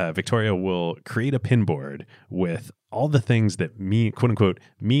Victoria will create a pin board with all the things that mean, quote unquote,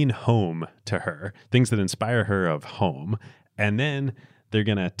 mean home to her, things that inspire her of home, and then they're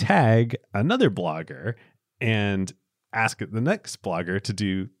gonna tag another blogger and ask the next blogger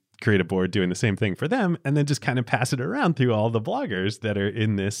to create a board doing the same thing for them, and then just kind of pass it around through all the bloggers that are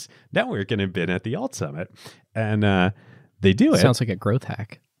in this network and have been at the Alt Summit. And they do it. Sounds like a growth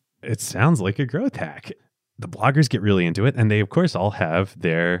hack. It sounds like a growth hack. The bloggers get really into it, and they, of course, all have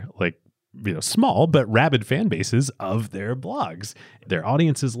their small but rabid fan bases of their blogs. Their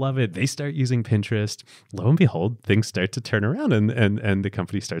audiences love it. They start using Pinterest. Lo and behold, things start to turn around, and the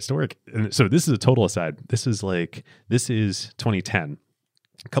company starts to work. And so this is a total aside. This is 2010.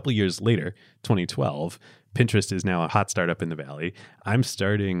 A couple of years later, 2012, Pinterest is now a hot startup in the Valley. I'm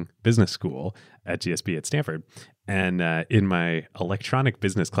starting business school at GSB at Stanford. And in my electronic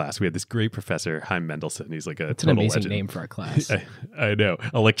business class, we had this great professor, Chaim Mendelson. He's like It's an amazing name for our class. I know.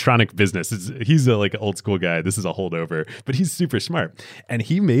 Electronic business. He's like an old school guy. This is a holdover, but he's super smart. And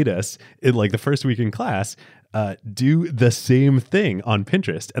he made us, in like the first week in class, do the same thing on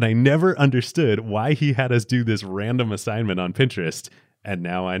Pinterest. And I never understood why he had us do this random assignment on Pinterest. And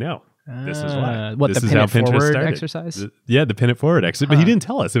now I know. This is why. What, this the is pin how it Pinterest forward started. exercise? The pin it forward exercise. But he didn't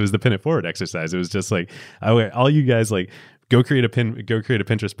tell us it was the pin it forward exercise. It was just like, all you guys, like, go create a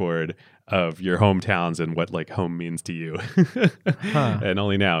Pinterest board of your hometowns and what like home means to you. And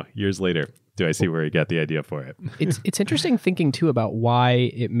only now, years later, do I see where he got the idea for it. It's interesting thinking too about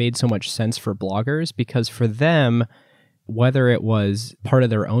why it made so much sense for bloggers, because for them, whether it was part of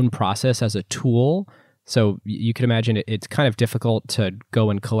their own process as a tool. So you can imagine it's kind of difficult to go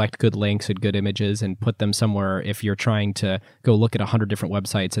and collect good links and good images and put them somewhere if you're trying to go look at 100 different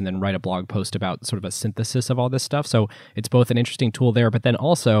websites and then write a blog post about sort of a synthesis of all this stuff. So it's both an interesting tool there, but then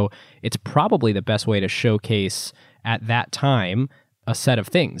also it's probably the best way to showcase at that time a set of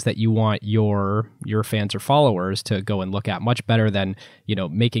things that you want your fans or followers to go and look at, much better than,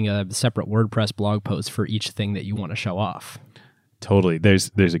 making a separate WordPress blog post for each thing that you want to show off. Totally.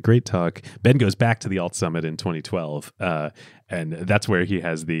 There's a great talk. Ben goes back to the Alt Summit in 2012, and that's where he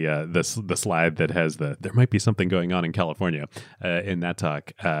has the slide that has there might be something going on in California in that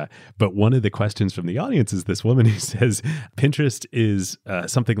talk. But one of the questions from the audience is this woman who says, Pinterest is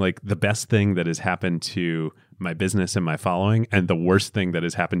something like the best thing that has happened to my business and my following, and the worst thing that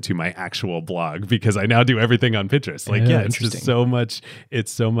has happened to my actual blog, because I now do everything on Pinterest. Like, it's just so much.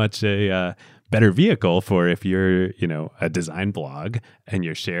 It's so much a better vehicle for if you're, a design blog and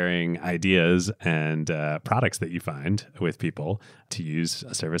you're sharing ideas and products that you find with people, to use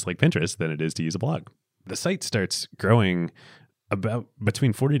a service like Pinterest than it is to use a blog. The site starts growing about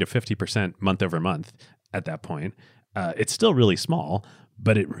between 40 to 50% month over month at that point. It's still really small,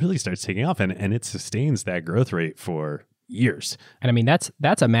 but it really starts taking off, and it sustains that growth rate for years. And I mean, that's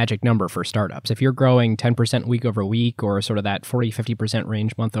a magic number for startups. If you're growing 10% week over week or sort of that 40-50%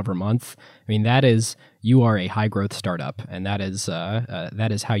 range month over month, I mean, you are a high growth startup, and that is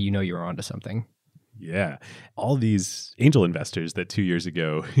how you know you're onto something. Yeah. All these angel investors that 2 years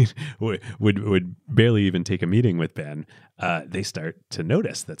ago would barely even take a meeting with Ben, they start to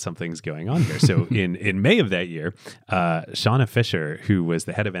notice that something's going on here. So in May of that year, Shauna Fisher, who was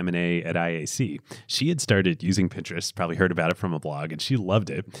the head of M&A at IAC, she had started using Pinterest, probably heard about it from a blog, and she loved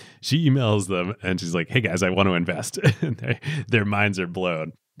it. She emails them and she's like, hey guys, I want to invest. And their minds are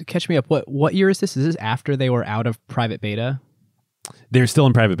blown. Catch me up. What year is this? Is this after they were out of private beta? They're still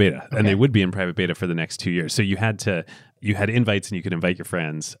in private beta, Okay. and they would be in private beta for the next 2 years. So you had invites and you could invite your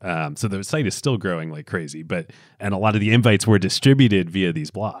friends. So the site is still growing like crazy, and a lot of the invites were distributed via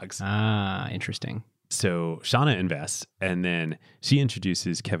these blogs. Ah, interesting. So Shauna invests, and then she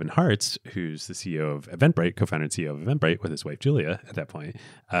introduces Kevin Hartz, who's the CEO of Eventbrite, co-founder and CEO of Eventbrite with his wife, Julia, at that point,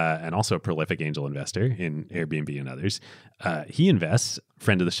 and also a prolific angel investor in Airbnb and others. He invests.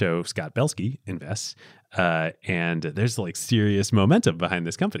 Friend of the show, Scott Belsky, invests. And there's like serious momentum behind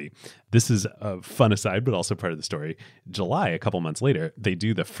this company. This is a fun aside, but also part of the story. July, a couple months later, they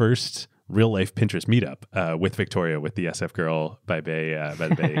do the first real life Pinterest meetup with Victoria, with the SF Girl by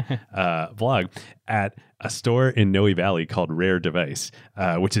the Bay blog at a store in Noe Valley called Rare Device,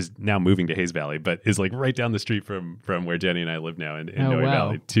 which is now moving to Hayes Valley, but is like right down the street from where Jenny and I live now in Noe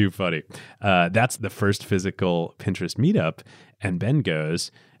Valley. Too funny. That's the first physical Pinterest meetup. And Ben goes,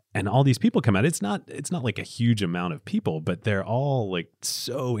 and all these people come out. It's not like a huge amount of people, but they're all like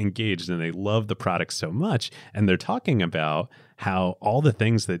so engaged and they love the product so much. And they're talking about how all the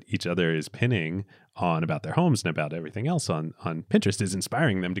things that each other is pinning on about their homes and about everything else on Pinterest is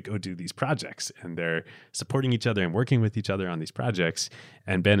inspiring them to go do these projects. And they're supporting each other and working with each other on these projects.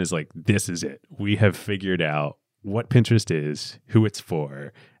 And Ben is like, this is it. We have figured out what Pinterest is, who it's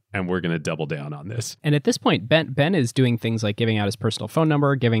for, and we're going to double down on this. And at this point, Ben is doing things like giving out his personal phone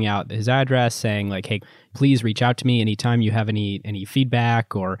number, giving out his address, saying like, hey, please reach out to me anytime you have any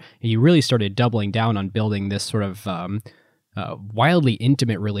feedback. Or he really started doubling down on building this sort of wildly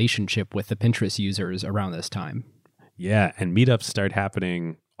intimate relationship with the Pinterest users around this time. Yeah, and meetups start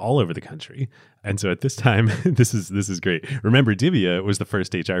happening all over the country. And so at this time, this is great. Remember, Divya was the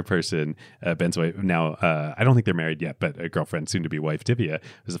first HR person, Ben's wife. Now, I don't think they're married yet, but a girlfriend, soon to be wife, Divya,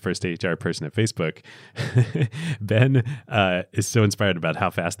 was the first HR person at Facebook. Ben is so inspired about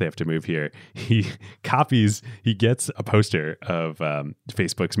how fast they have to move here. He gets a poster of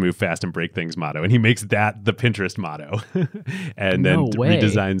Facebook's Move Fast and Break Things motto, and he makes that the Pinterest motto. And then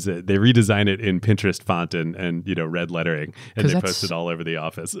redesigns it. They redesign it in Pinterest font and red lettering, and they post it all over the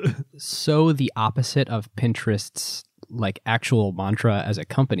office. So the opposite of Pinterest's like actual mantra as a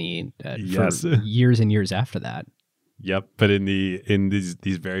company yes. for years and years after that. Yep, but in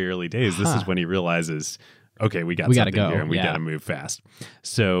these very early days, this is when he realizes, okay, we got something here and we got to move fast.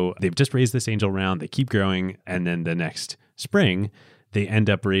 So they've just raised this angel round, they keep growing, and then the next spring they end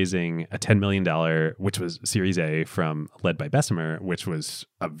up raising a $10 million, which was Series A led by Bessemer, which was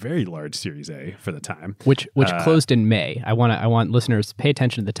a very large Series A for the time. Which closed in May. I want listeners to pay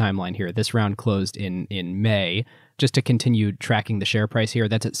attention to the timeline here. This round closed in May. Just to continue tracking the share price here,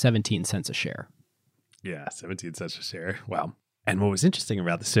 that's at 17 cents a share. Yeah, 17 cents a share. Wow. And what was interesting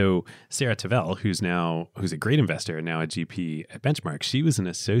about this, so Sarah Tavel, who's a great investor and now a GP at Benchmark, she was an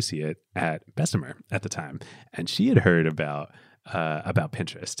associate at Bessemer at the time, and she had heard about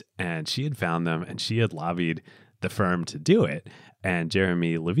Pinterest, and she had found them, and she had lobbied the firm to do it. And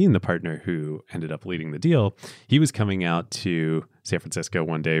Jeremy Levine, the partner who ended up leading the deal, he was coming out to San Francisco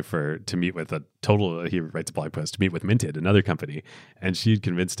one day to meet with he writes a blog post, to meet with Minted, another company. And she had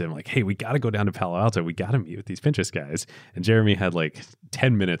convinced him like, hey, we got to go down to Palo Alto. We got to meet with these Pinterest guys. And Jeremy had like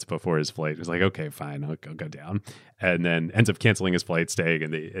 10 minutes before his flight. He was like, okay, fine, I'll go down. And then ends up canceling his flight, staying,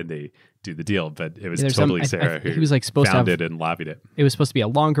 and they do the deal. But it was totally Sarah who was like found it and lobbied it. It was supposed to be a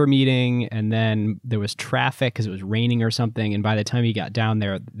longer meeting, and then there was traffic because it was raining or something. And by the time he got down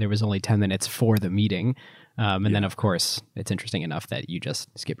there was only 10 minutes for the meeting. Then, of course, it's interesting enough that you just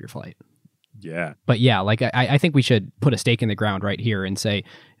skip your flight. Yeah. But yeah, like I think we should put a stake in the ground right here and say,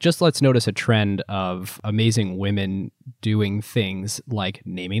 just let's notice a trend of amazing women doing things like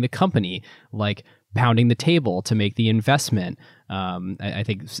naming the company, like pounding the table to make the investment. I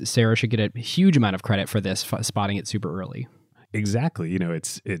think Sarah should get a huge amount of credit for this, spotting it super early. Exactly.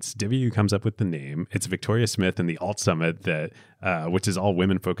 It's Divya who comes up with the name. It's Victoria Smith and the Alt Summit which is all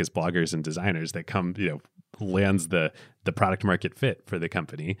women-focused bloggers and designers that come, lands the product market fit for the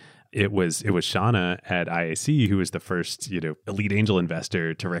company. It was Shauna at IAC who was the first, elite angel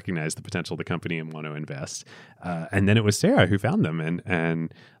investor to recognize the potential of the company and want to invest. And then it was Sarah who found them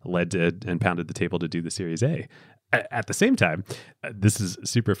and led to and pounded the table to do the Series A. At the same time, this is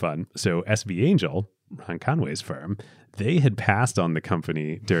super fun. So SV Angel, Ron Conway's firm, they had passed on the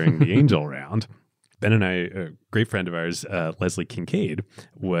company during the angel round. Ben and I, a great friend of ours, Leslie Kincaid,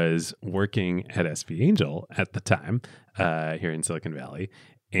 was working at SV Angel at the time here in Silicon Valley.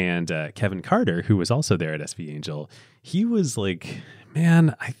 And Kevin Carter, who was also there at SV Angel, he was like,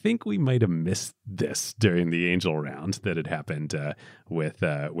 man, I think we might have missed this during the angel round that had happened with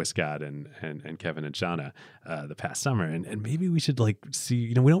Scott and Kevin and Shauna the past summer. And maybe we should see,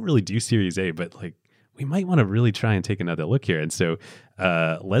 we don't really do Series A, but we might want to really try and take another look here. And so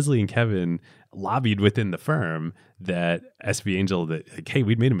Leslie and Kevin lobbied within the firm that SV Angel that, hey,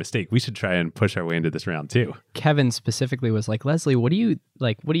 we'd made a mistake. We should try and push our way into this round too. Kevin specifically was like, Leslie, what do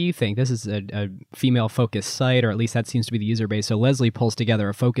you think? This is a female focused site, or at least that seems to be the user base. So Leslie pulls together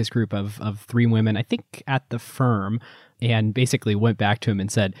a focus group of 3 women, I think at the firm, and basically went back to him and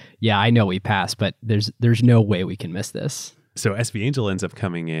said, yeah, I know we passed, but there's no way we can miss this. So SV Angel ends up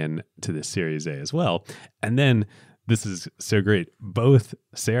coming in to this Series A as well. And then this is so great. Both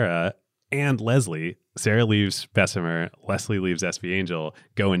Sarah and Leslie, Sarah leaves Bessemer, Leslie leaves SV Angel,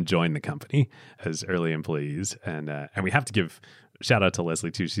 go and join the company as early employees. And we have to give shout out to Leslie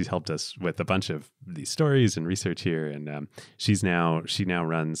too. She's helped us with a bunch of these stories and research here. And she now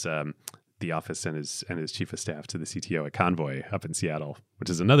runs the office and is chief of staff to the CTO at Convoy up in Seattle, which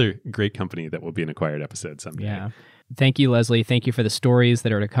is another great company that will be an acquired episode someday. Yeah. Thank you, Leslie. Thank you for the stories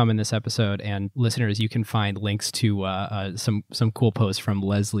that are to come in this episode. And listeners, you can find links to some cool posts from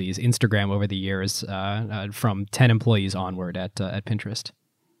Leslie's Instagram over the years from 10 employees onward at Pinterest.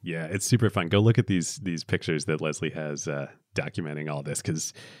 Yeah, it's super fun. Go look at these pictures that Leslie has documenting all this,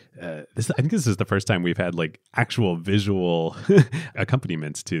 because I think this is the first time we've had actual visual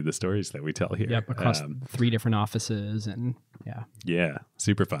accompaniments to the stories that we tell here. Yep, across 3 different offices, and yeah. Yeah,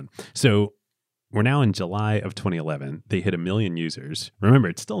 super fun. So we're now in July of 2011. They hit 1 million users. Remember,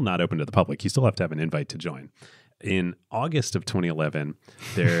 it's still not open to the public. You still have to have an invite to join. In August of 2011,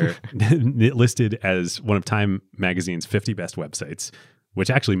 they're listed as one of Time Magazine's 50 best websites, which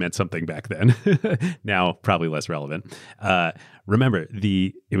actually meant something back then. Now, probably less relevant. Remember,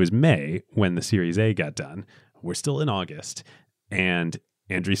 it was May when the Series A got done. We're still in August. And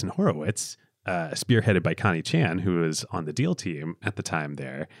Andreessen Horowitz, spearheaded by Connie Chan, who was on the deal team at the time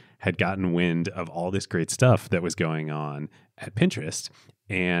there, had gotten wind of all this great stuff that was going on at Pinterest.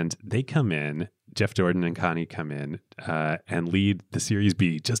 And they come in, Jeff Jordan and Connie come in and lead the Series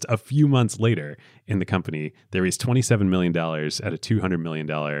B just a few months later in the company. They raised $27 million at a $200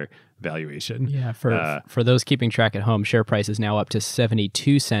 million valuation. Yeah, for those keeping track at home, share price is now up to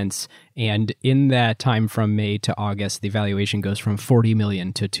 72 cents. And in that time from May to August, the valuation goes from 40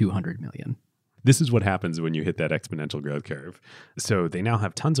 million to 200 million. This is what happens when you hit that exponential growth curve. So they now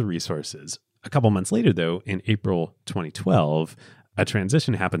have tons of resources. A couple months later, though, in April 2012, a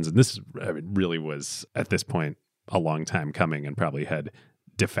transition happens. And this really was, at this point, a long time coming and probably had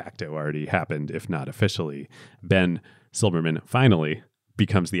de facto already happened, if not officially. Ben Silbermann finally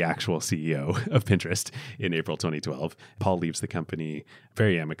becomes the actual CEO of Pinterest in April 2012. Paul leaves the company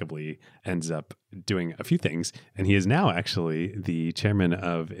very amicably, ends up doing a few things, and he is now actually the chairman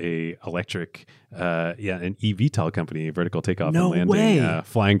of an eVTOL company, vertical takeoff and landing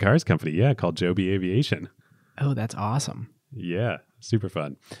flying cars company, called Joby Aviation. Oh, that's awesome. Yeah, super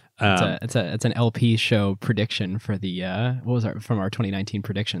fun. It's an LP show prediction for the from our 2019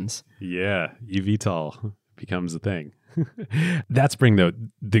 predictions. Yeah, eVTOL becomes a thing. That spring, though,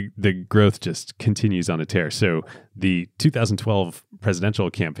 the growth just continues on a tear. So the 2012 presidential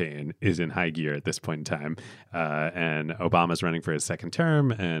campaign is in high gear at this point in time, and Obama's running for his second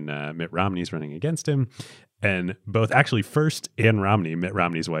term, and Mitt Romney's running against him. And both, actually, first Ann Romney, Mitt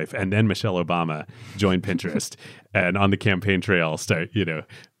Romney's wife, and then Michelle Obama joined Pinterest, and on the campaign trail start,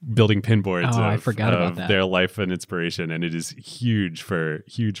 building pin boards of their life and inspiration, and it is huge for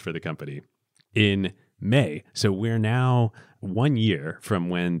the company. In May, so we're now 1 year from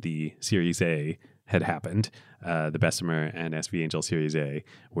when the Series A had happened, the Bessemer and SV Angel Series A.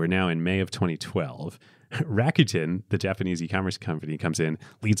 We're now in May of 2012. Rakuten, the Japanese e-commerce company, comes in,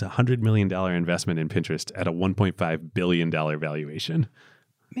 leads a $100 million investment in Pinterest at a $1.5 billion valuation.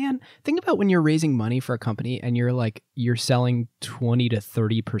 Man, think about when you're raising money for a company and you're selling 20 to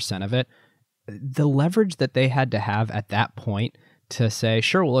 30% of it. The leverage that they had to have at that point to say,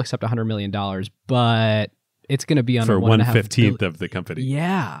 sure, we'll accept $100 million, but it's going to be on for 1/15 of the company.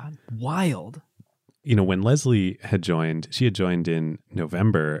 Yeah, wild. when Leslie had joined, she had joined in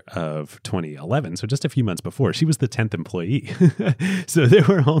November of 2011. So just a few months before, she was the 10th employee. So there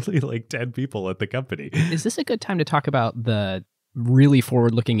were only like 10 people at the company. Is this a good time to talk about the really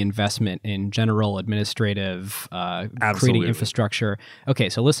forward-looking investment in general administrative, creating infrastructure? Okay,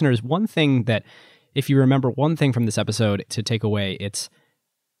 so listeners, one thing that, if you remember one thing from this episode to take away, it's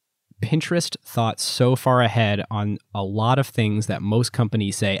Pinterest thought so far ahead on a lot of things that most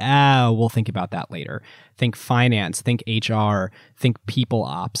companies say, we'll think about that later. Think finance, think HR, think people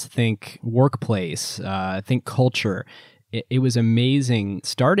ops, think workplace, think culture. It was amazing,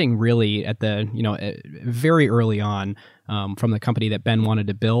 starting really at the, very early on from the company that Ben wanted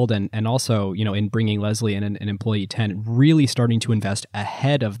to build, and also, in bringing Leslie in an employee 10, really starting to invest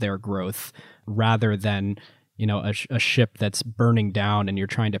ahead of their growth rather than a ship that's burning down and you're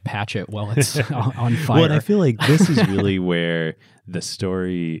trying to patch it while it's on fire. Well, and I feel like this is really where the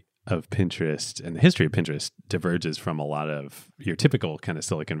story of Pinterest and the history of Pinterest diverges from a lot of your typical kind of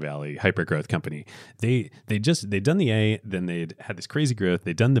Silicon Valley hypergrowth company. They'd done the A, then they'd had this crazy growth.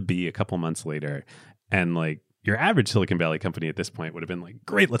 They'd done the B a couple months later, and like your average Silicon Valley company at this point would have been like,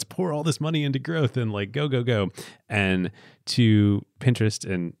 great, let's pour all this money into growth and like go, go, go. And to Pinterest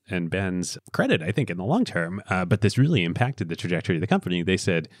and Ben's credit, I think in the long term, but this really impacted the trajectory of the company. They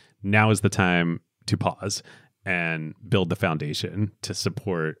said, now is the time to pause and build the foundation to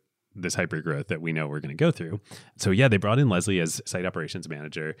support this hypergrowth that we know we're going to go through. So yeah, they brought in Leslie as site operations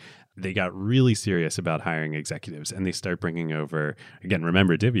manager. They got really serious about hiring executives, and they start bringing over, again,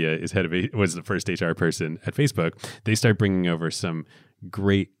 remember Divya was the first HR person at Facebook. They start bringing over some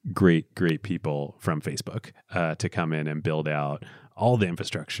great people from Facebook to come in and build out all the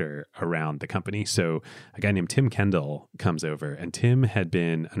infrastructure around the company. So a guy named Tim Kendall comes over, and Tim had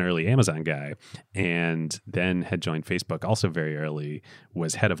been an early Amazon guy and then had joined Facebook also very early,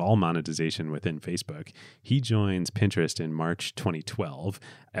 was head of all monetization within Facebook. He joins Pinterest in March 2012,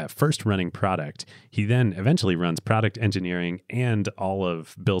 first running product. He then eventually runs product engineering and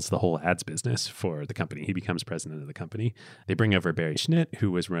builds the whole ads business for the company. He becomes president of the company. They bring over Barry Schnitt,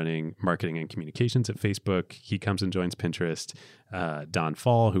 who was running marketing and communications at Facebook. He comes and joins Pinterest. Don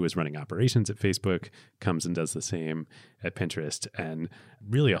Fall, who was running operations at Facebook, comes and does the same at Pinterest, and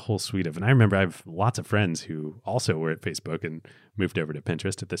really a whole suite of, and I remember I have lots of friends who also were at Facebook and moved over to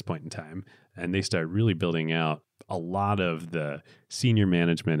Pinterest at this point in time, and they start really building out a lot of the senior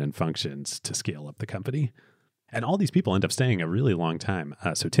management and functions to scale up the company. And all these people end up staying a really long time.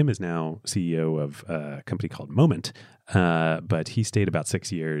 So Tim is now CEO of a company called Moment, but he stayed about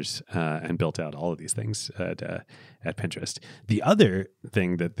 6 years and built out all of these things at Pinterest. The other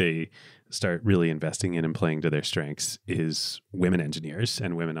thing that they start really investing in and playing to their strengths is women engineers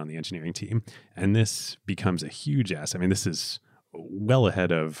and women on the engineering team. And this becomes a huge asset. I mean, this is well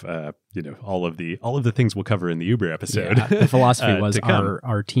ahead of all of the things we'll cover in the Uber episode. Yeah, the philosophy was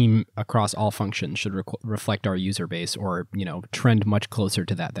our team across all functions should reflect our user base, or trend much closer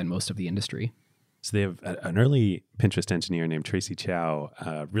to that than most of the industry. So they have an early Pinterest engineer named Tracy Chow,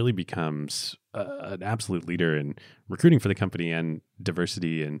 really becomes an absolute leader in recruiting for the company and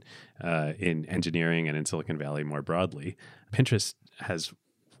diversity in engineering and in Silicon Valley more broadly. Pinterest has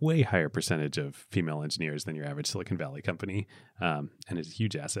way higher percentage of female engineers than your average Silicon Valley company, and it's a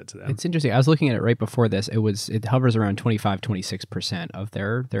huge asset to them. It's interesting. I was looking at it right before this. It hovers around 25-26% of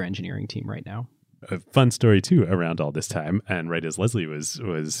their engineering team right now. A fun story too around all this time, and right as Leslie was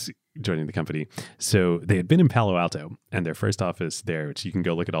joining the company. So they had been in Palo Alto, and their first office there, which you can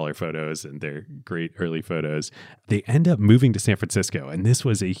go look at all their photos and their great early photos, they end up moving to San Francisco. And this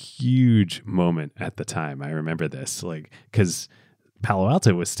was a huge moment at the time. I remember this, because Palo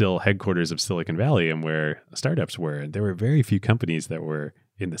Alto was still headquarters of Silicon Valley and where startups were. And there were very few companies that were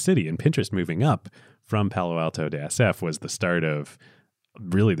in the city. And Pinterest moving up from Palo Alto to SF was the start of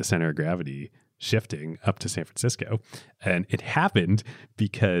really the center of gravity shifting up to San Francisco. And it happened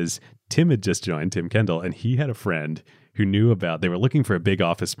because Tim had just joined, Tim Kendall, and he had a friend who knew they were looking for a big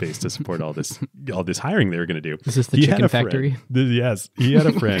office space to support all this hiring they were going to do. Is this the chicken factory? Yes. He had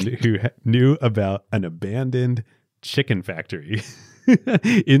a friend who knew about an abandoned chicken factory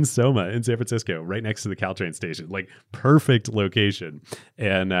in Soma in San Francisco, right next to the Caltrain station, perfect location.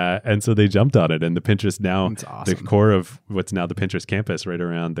 And so they jumped on it, and the Pinterest now, awesome. The core of what's now the Pinterest campus right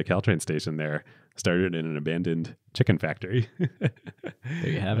around the Caltrain station there started in an abandoned chicken factory. There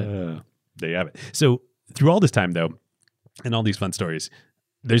you have it. There you have it. So through all this time though, and all these fun stories,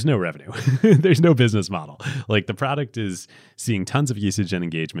 there's no revenue. There's no business model. The product is seeing tons of usage and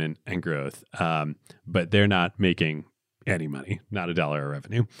engagement and growth, but they're not making any money, not $1 of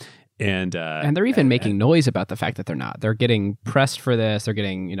revenue. And they're even making noise about the fact that they're not. They're getting pressed for this. They're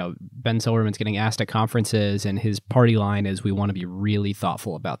getting, Ben Silverman's getting asked at conferences, and his party line is, we want to be really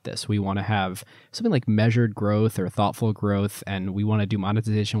thoughtful about this. We want to have something like measured growth or thoughtful growth, and we want to do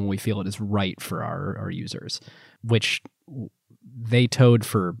monetization when we feel it is right for our users, which they towed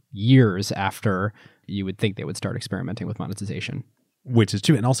for years after you would think they would start experimenting with monetization. Which is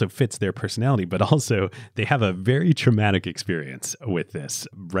true and also fits their personality, but also they have a very traumatic experience with this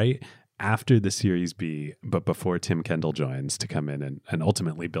right after the Series B, but before Tim Kendall joins to come in and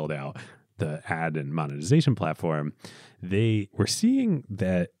ultimately build out the ad and monetization platform. They were seeing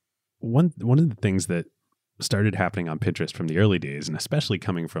that one of the things that started happening on Pinterest from the early days, and especially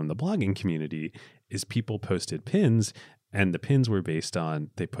coming from the blogging community, is people posted pins. And the pins were based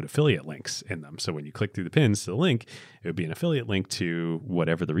on, they put affiliate links in them. So when you click through the pins to the link, it would be an affiliate link to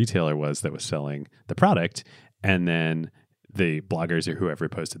whatever the retailer was that was selling the product. And then the bloggers or whoever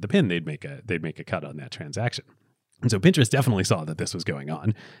posted the pin, they'd make a cut on that transaction. And so Pinterest definitely saw that this was going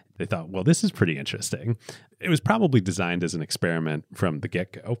on. They thought, well, this is pretty interesting. It was probably designed as an experiment from the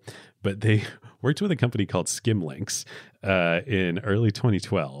get-go, but they worked with a company called Skimlinks in early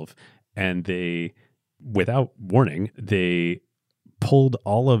 2012, and they, without warning, they pulled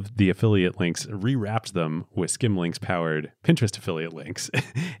all of the affiliate links, rewrapped them with Skimlinks powered Pinterest affiliate links,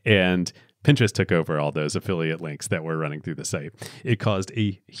 and Pinterest took over all those affiliate links that were running through the site. It caused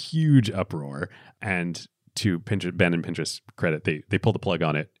a huge uproar, and to Ben and Pinterest's credit, they pulled the plug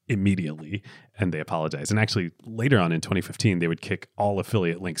on it immediately, and they apologized. And actually, later on in 2015, they would kick all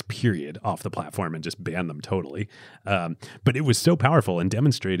affiliate links, period, off the platform and just ban them totally. But it was so powerful and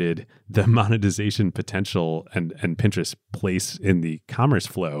demonstrated the monetization potential and Pinterest's place in the commerce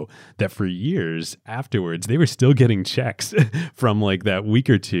flow that for years afterwards, they were still getting checks from like that week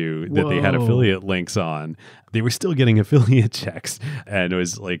or two that they had affiliate links on. They were still getting affiliate checks, and it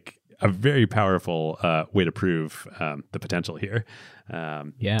was like a very powerful way to prove the potential here.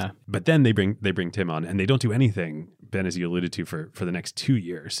 Yeah. But then they bring Tim on, and they don't do anything, Ben, as you alluded to, for the next 2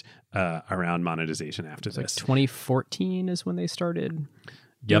 years around monetization after this. Like 2014 is when they started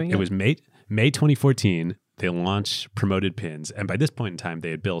doing it. It was May 2014. They launched Promoted Pins. And by this point in time, they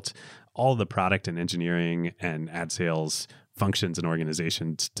had built all the product and engineering and ad sales functions and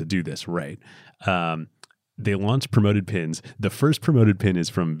organizations to do this right. They launched Promoted Pins. The first Promoted Pin is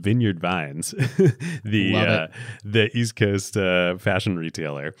from Vineyard Vines, the East Coast fashion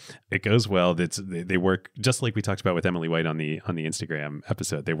retailer. It goes well. They work just like we talked about with Emily White on the Instagram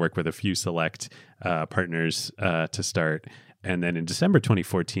episode. They work with a few select partners to start, and then in December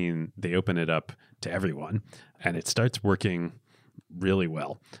 2014, they open it up to everyone, and it starts working really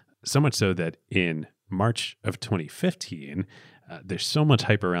well. So much so that in March of 2015, there's so much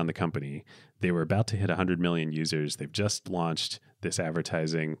hype around the company. They were about to hit 100 million users. They've just launched this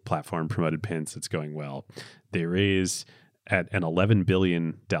advertising platform, Promoted Pins, that's going well. They raise at an $11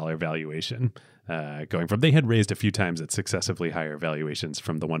 billion valuation, they had raised a few times at successively higher valuations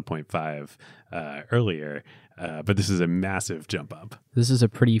from the 1.5 earlier, but this is a massive jump up. This is a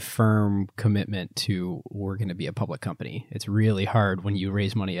pretty firm commitment to, we're going to be a public company. It's really hard when you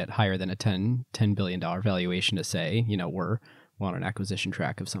raise money at higher than a $10 billion valuation to say, we're on an acquisition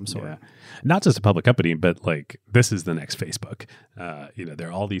track of some sort. Yeah. Not just a public company, but like this is the next Facebook. There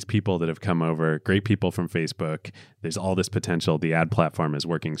are all these people that have come over, great people from Facebook. There's all this potential. The ad platform is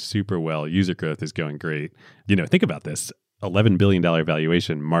working super well. User growth is going great. Think about this. $11 billion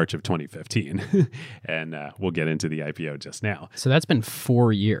valuation, March of 2015. And we'll get into the IPO just now. So that's been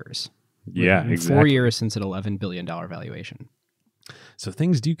 4 years. Yeah, exactly. 4 years since an $11 billion valuation. So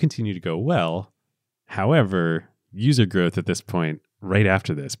things do continue to go well. However, user growth at this point, right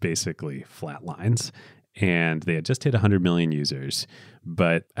after this, basically flatlines. And they had just hit 100 million users.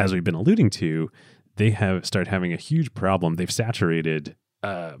 But as we've been alluding to, they have started having a huge problem. They've saturated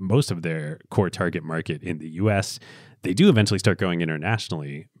most of their core target market in the US. They do eventually start going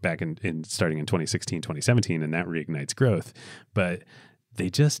internationally back in starting in 2016, 2017, and that reignites growth. But they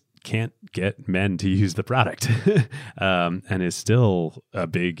just can't get men to use the product and is still a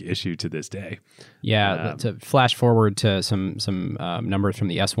big issue to this day. Yeah, to flash forward to some numbers from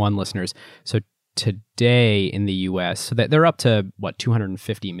the S1 listeners. So today in the US, so that they're up to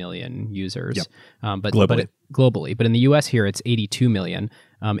 250 million users. Yep. But globally. But in the US here, it's 82 million.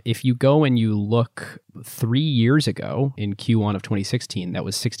 If you go and you look 3 years ago in Q1 of 2016, that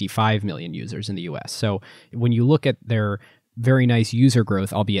was 65 million users in the US. So when you look at their very nice user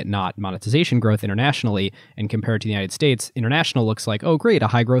growth, albeit not monetization growth internationally, and compared to the United States, international looks like, oh, great, a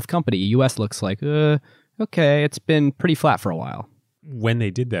high growth company. US looks like, okay, it's been pretty flat for a while. When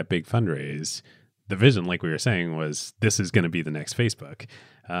they did that big fundraise, the vision, like we were saying, was this is going to be the next Facebook.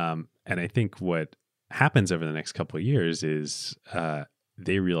 And I think what happens over the next couple of years is the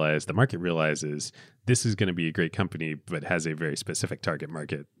market realizes this is going to be a great company, but has a very specific target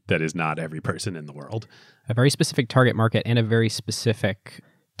market that is not every person in the world. A very specific target market and a very specific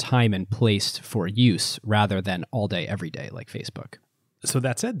time and place for use rather than all day, every day like Facebook. So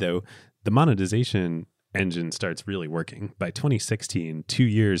that said, though, the monetization engine starts really working. By 2016, 2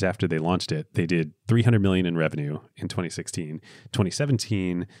 years after they launched it, they did $300 million in revenue in 2016.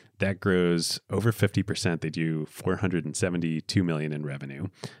 2017, that grows over 50%. They do $472 million in revenue.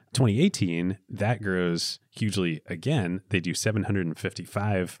 2018, that grows hugely again. They do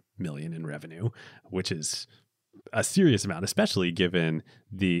 $755 million in revenue, which is a serious amount, especially given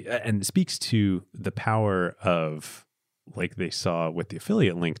and speaks to the power of, like they saw with the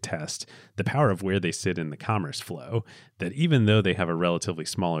affiliate link test, the power of where they sit in the commerce flow, that even though they have a relatively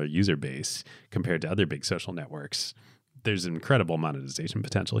smaller user base compared to other big social networks, there's incredible monetization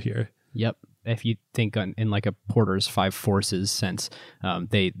potential here. Yep. If you think in like a Porter's 5 forces sense,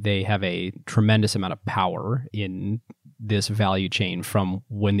 they have a tremendous amount of power in this value chain from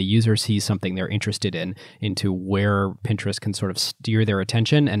when the user sees something they're interested in into where Pinterest can sort of steer their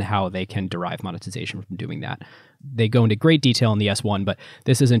attention and how they can derive monetization from doing that. They go into great detail in the S1, but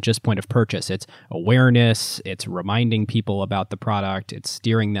this isn't just point of purchase. It's awareness, it's reminding people about the product, it's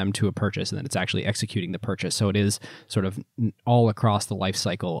steering them to a purchase, and then it's actually executing the purchase. So it is sort of all across the life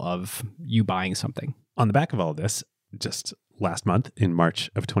cycle of you buying something. On the back of all of this, just last month in March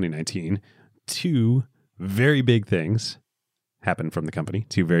of 2019, 2 very big things happened from the company,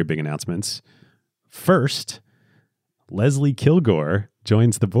 2 very big announcements. First, Leslie Kilgore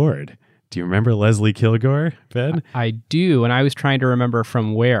joins the board. Do you remember Leslie Kilgore, Ben? I do, and I was trying to remember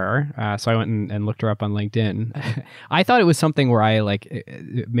from where, so I went and looked her up on LinkedIn. I thought it was something where I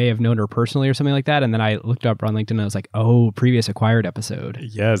may have known her personally or something like that, and then I looked up on LinkedIn and I was like, oh, previous Acquired episode.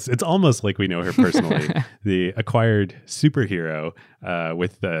 Yes, it's almost like we know her personally. The Acquired superhero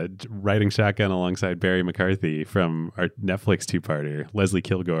with riding shotgun alongside Barry McCarthy from our Netflix 2-parter, Leslie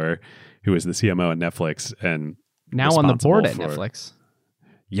Kilgore, who was the CMO at Netflix and now on the board at Netflix.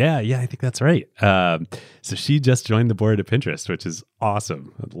 Yeah, I think that's right. So she just joined the board of Pinterest, which is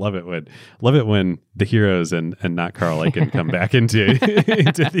awesome. I love it when the heroes and not Carl Icahn come back into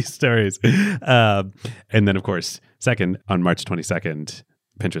these stories. And then, of course, second, on March 22nd,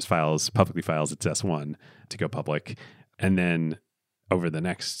 Pinterest publicly files its S1 to go public. And then over the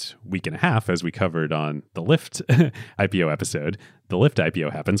next week and a half, as we covered on the Lyft IPO episode, the Lyft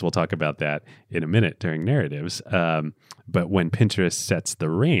IPO happens. We'll talk about that in a minute during narratives. But when Pinterest sets the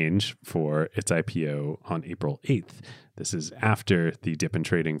range for its IPO on April 8th, this is after the dip in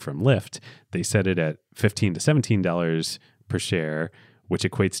trading from Lyft, they set it at $15 to $17 per share, which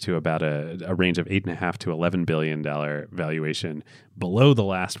equates to about a range of $8.5 to $11 billion valuation below the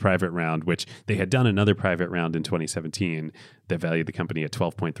last private round, which they had done another private round in 2017 that valued the company at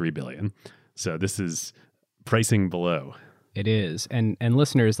 $12.3 billion. So this is pricing below. It is. And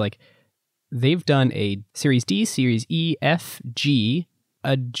listeners, they've done a Series D, Series E, F, G,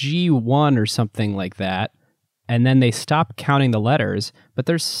 a G1 or something like that. And then they stop counting the letters, but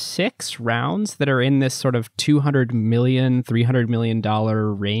there's 6 rounds that are in this sort of $200 million, $300 million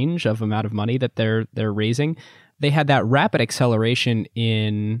range of amount of money that they're raising. They had that rapid acceleration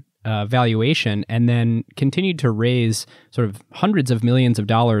in valuation and then continued to raise sort of hundreds of millions of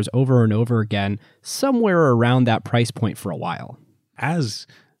dollars over and over again, somewhere around that price point for a while. As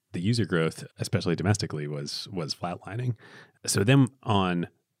the user growth, especially domestically, was flatlining. So then on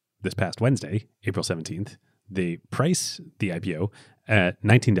this past Wednesday, April 17th, they price the IPO at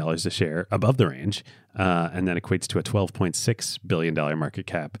 $19 a share above the range, and that equates to a $12.6 billion market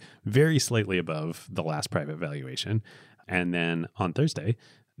cap, very slightly above the last private valuation. And then on Thursday,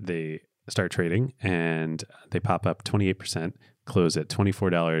 they start trading and they pop up 28%, close at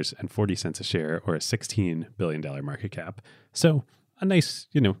 $24.40 a share, or a $16 billion market cap. So a nice,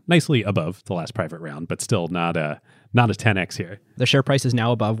 nicely above the last private round, but still not a 10x here. The share price is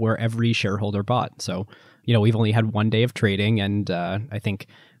now above where every shareholder bought. So, we've only had 1 day of trading, and I think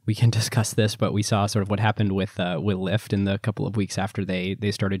we can discuss this, but we saw sort of what happened with Lyft in the couple of weeks after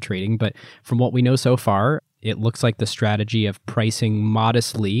they started trading. But from what we know so far, it looks like the strategy of pricing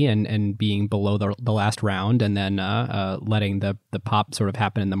modestly and being below the last round and then letting the pop sort of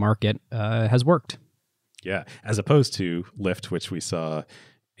happen in the market has worked. Yeah, as opposed to Lyft, which we saw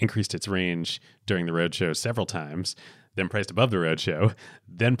increased its range during the roadshow several times, then priced above the roadshow,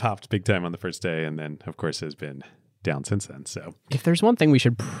 then popped big time on the first day, and then, of course, has been down since then. So if there's one thing we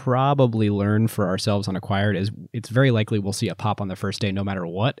should probably learn for ourselves on Acquired is it's very likely we'll see a pop on the first day no matter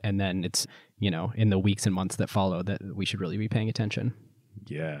what. And then it's, in the weeks and months that follow that we should really be paying attention.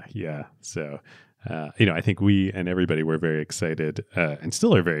 Yeah. So, I think we and everybody were very excited and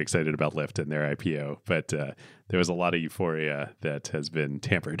still are very excited about Lyft and their IPO. But there was a lot of euphoria that has been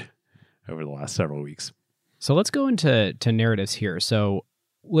tampered over the last several weeks. So let's go into narratives here. So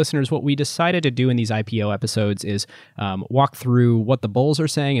listeners, what we decided to do in these IPO episodes is walk through what the bulls are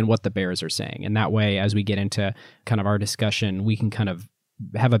saying and what the bears are saying. And that way, as we get into kind of our discussion, we can kind of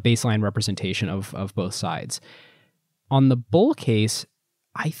have a baseline representation of both sides. On the bull case,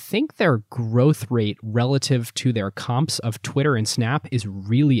 I think their growth rate relative to their comps of Twitter and Snap is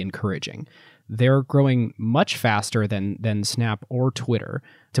really encouraging. They're growing much faster than Snap or Twitter.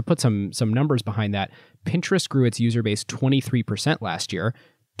 To put some numbers behind that, Pinterest grew its user base 23% last year.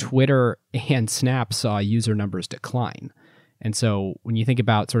 Twitter and Snap saw user numbers decline. And so when you think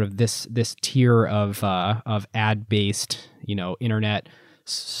about sort of this tier of ad-based, internet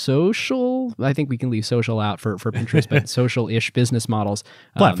social, I think we can leave social out for Pinterest, but social-ish business models.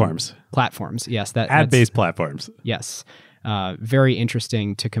 Platforms, yes. Ad-based platforms. Yes. Very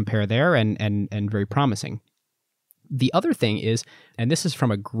interesting to compare there and very promising. The other thing is, and this is from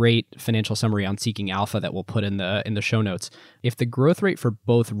a great financial summary on Seeking Alpha that we'll put in the show notes, if the growth rate for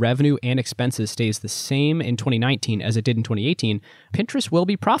both revenue and expenses stays the same in 2019 as it did in 2018, Pinterest will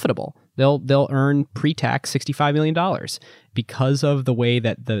be profitable. They'll earn pre-tax $65 million because of the way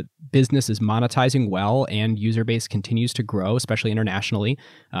that the business is monetizing well and user base continues to grow, especially internationally,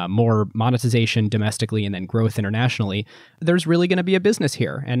 more monetization domestically and then growth internationally. There's really going to be a business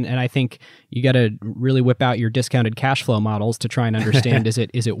here. And I think you got to really whip out your discounted cash flow models to try and understand, is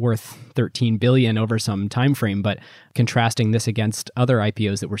it worth $13 billion over some time frame? But contrasting this against other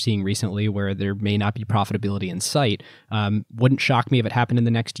IPOs that we're seeing recently where there may not be profitability in sight, wouldn't shock me if it happened in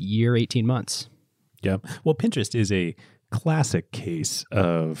the next year, 18 months. Yeah. Well, Pinterest is a classic case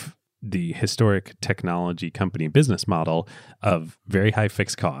of the historic technology company business model of very high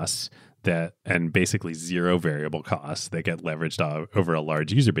fixed costs and basically zero variable costs that get leveraged over a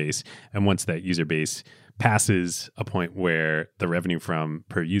large user base. And once that user base passes a point where the revenue from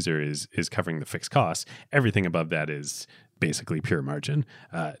per user is covering the fixed costs, everything above that is basically pure margin.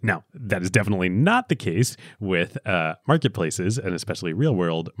 Now, that is definitely not the case with marketplaces, and especially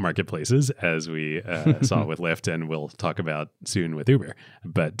real-world marketplaces, as we saw with Lyft and we'll talk about soon with Uber.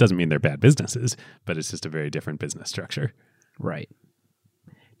 But doesn't mean they're bad businesses, but it's just a very different business structure. Right.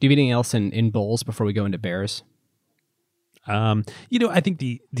 Do you have anything else in bulls before we go into bears? I think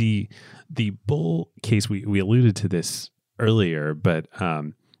the bull case, we alluded to this earlier, but I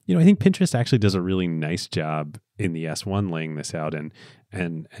think Pinterest actually does a really nice job in the S1 laying this out,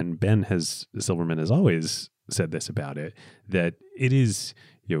 and Ben Silverman has always said this about it, that it is,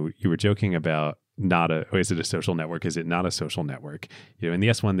 you were joking about is it a social network? Is it not a social network? In the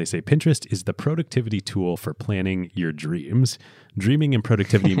S1, they say Pinterest is the productivity tool for planning your dreams. Dreaming and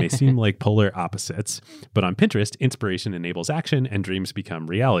productivity may seem like polar opposites, but on Pinterest, inspiration enables action and dreams become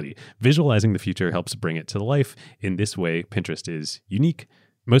reality. Visualizing the future helps bring it to life. In this way, Pinterest is unique.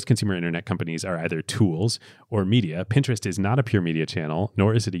 Most consumer internet companies are either tools or media. Pinterest is not a pure media channel,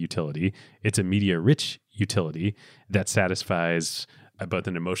 nor is it a utility. It's a media-rich utility that satisfies both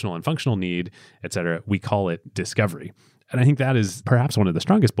an emotional and functional need, et cetera. We call it discovery. And I think that is perhaps one of the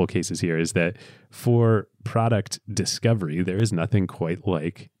strongest bull cases here, is that for product discovery, there is nothing quite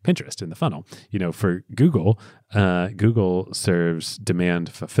like Pinterest in the funnel. For Google, Google serves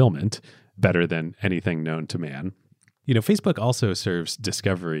demand fulfillment better than anything known to man. Facebook also serves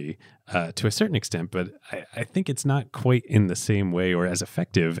discovery to a certain extent, but I think it's not quite in the same way or as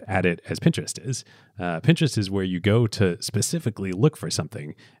effective at it as Pinterest is. Pinterest is where you go to specifically look for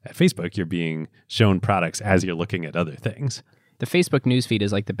something. At Facebook, you're being shown products as you're looking at other things. The Facebook newsfeed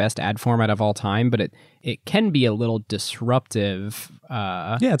is like the best ad format of all time, but it can be a little disruptive.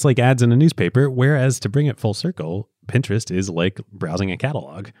 Yeah, it's like ads in a newspaper, whereas to bring it full circle, Pinterest is like browsing a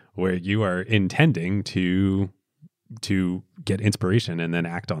catalog where you are intending to get inspiration and then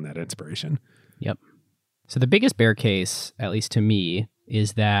act on that inspiration. Yep. So the biggest bear case, at least to me,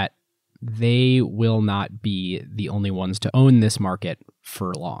 is that they will not be the only ones to own this market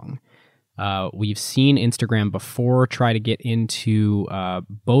for long. We've seen Instagram before try to get into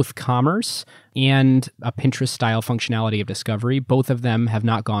both commerce and a Pinterest-style functionality of discovery. Both of them have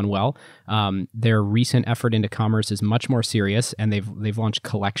not gone well. Their recent effort into commerce is much more serious, and they've launched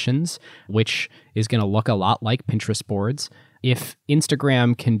collections, which is going to look a lot like Pinterest boards. If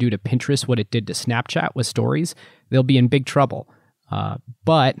Instagram can do to Pinterest what it did to Snapchat with stories, they'll be in big trouble.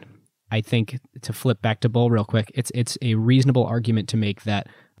 But I think, to flip back to Bull real quick, it's a reasonable argument to make that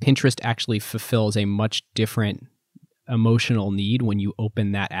Pinterest actually fulfills a much different emotional need when you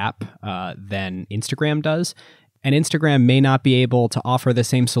open that app than Instagram does. And Instagram may not be able to offer the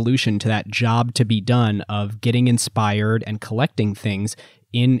same solution to that job to be done of getting inspired and collecting things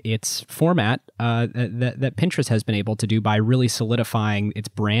in its format that Pinterest has been able to do by really solidifying its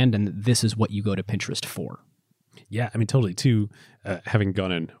brand, and this is what you go to Pinterest for. Yeah, I mean, totally. Too, having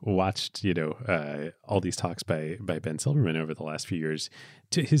gone and watched, all these talks by Ben Silverman over the last few years,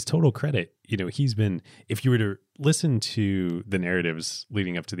 to his total credit, he's been, if you were to listen to the narratives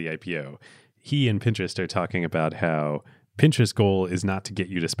leading up to the IPO, he and Pinterest are talking about how Pinterest's goal is not to get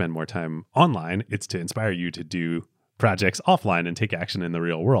you to spend more time online, it's to inspire you to do projects offline and take action in the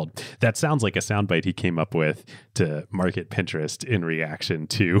real world. That sounds like a soundbite he came up with to market Pinterest in reaction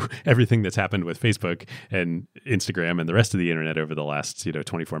to everything that's happened with Facebook and Instagram and the rest of the internet over the last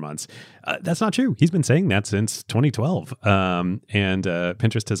 24 months. That's not true. He's been saying that since 2012, and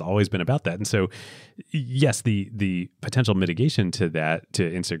Pinterest has always been about that. And so, yes, the potential mitigation to that, to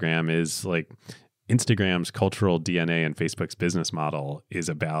Instagram, is like Instagram's cultural DNA and Facebook's business model is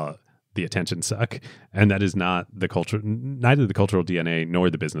about the attention suck. And that is not the culture, neither the cultural DNA nor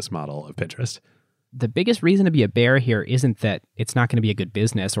the business model of Pinterest. The biggest reason to be a bear here isn't that it's not going to be a good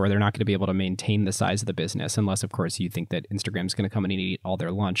business or they're not going to be able to maintain the size of the business, unless, of course, you think that Instagram's going to come in and eat all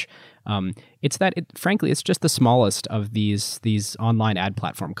their lunch. It's that, frankly, it's just the smallest of these online ad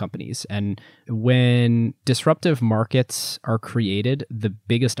platform companies. And when disruptive markets are created, the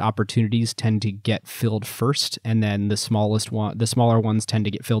biggest opportunities tend to get filled first, and then the smaller ones tend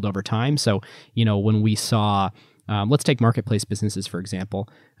to get filled over time. So, when we saw... let's take marketplace businesses, for example,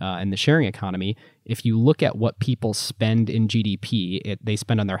 and the sharing economy. If you look at what people spend in GDP, they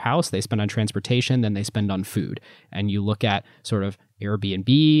spend on their house, they spend on transportation, then they spend on food. And you look at sort of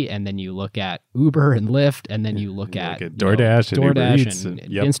Airbnb, and then you look at Uber and Lyft, and then you look at DoorDash, and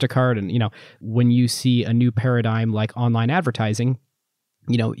Instacart. And, when you see a new paradigm like online advertising,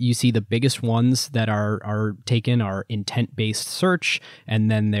 you see the biggest ones that are taken are intent-based search,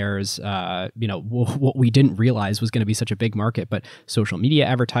 and then there's what we didn't realize was going to be such a big market, but social media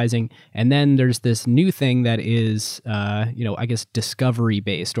advertising, and then there's this new thing that is I guess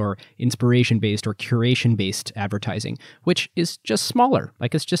discovery-based or inspiration-based or curation-based advertising, which is just smaller.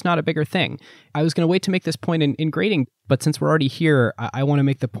 Like, it's just not a bigger thing. I was going to wait to make this point in grading, but since we're already here, I want to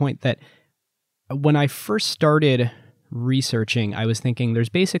make the point that when I first started researching, I was thinking there's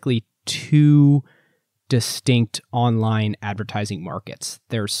basically two distinct online advertising markets.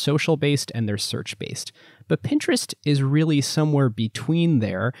 There's social-based and there's search-based. But Pinterest is really somewhere between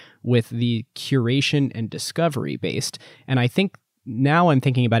there with the curation and discovery-based. And I think now I'm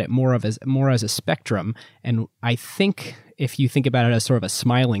thinking about it more as a spectrum. And I think if you think about it as sort of a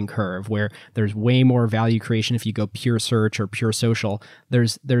smiling curve where there's way more value creation if you go pure search or pure social,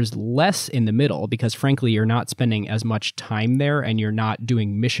 there's less in the middle because, frankly, you're not spending as much time there and you're not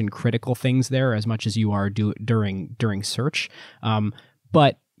doing mission critical things there as much as you are during search.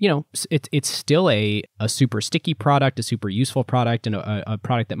 But it's still a super sticky product, a super useful product, and a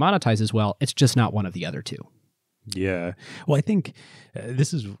product that monetizes well. It's just not one of the other two. Yeah. Well, I think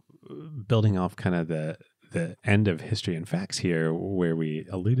this is building off kind of the end of History and Facts here, where we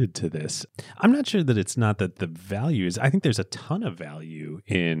alluded to this. I'm not sure that it's not that the value is, I think there's a ton of value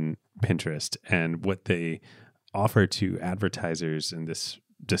in Pinterest and what they offer to advertisers, and this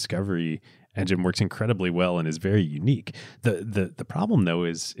discovery engine works incredibly well and is very unique. The problem, though,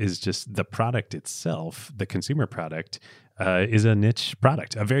 is just the product itself, the consumer product, is a niche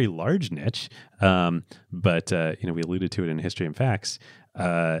product, a very large niche. But we alluded to it in History and Facts.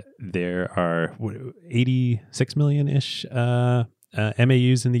 There are 86 million-ish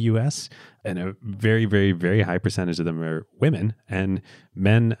MAUs in the US, and a very, very, very high percentage of them are women. And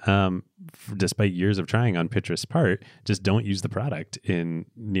men, despite years of trying on Pinterest's part, just don't use the product in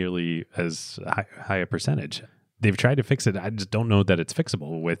nearly as high a percentage. They've tried to fix it. I just don't know that it's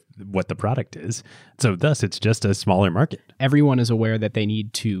fixable with what the product is. So thus, it's just a smaller market. Everyone is aware that they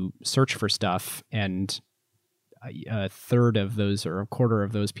need to search for stuff, and a third of those or a quarter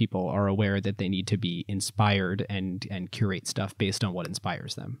of those people are aware that they need to be inspired and curate stuff based on what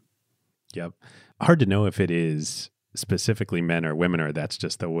inspires them. Yep. Hard to know if it is specifically men or women, or that's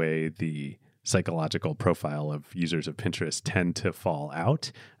just the way the psychological profile of users of Pinterest tend to fall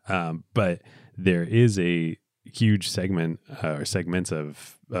out. But there is a huge segment or segments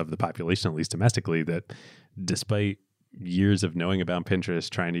of the population, at least domestically, that despite years of knowing about Pinterest,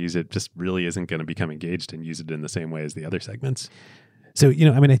 trying to use it, just really isn't going to become engaged and use it in the same way as the other segments. So,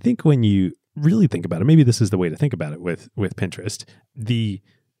 I think when you really think about it, maybe this is the way to think about it with Pinterest, the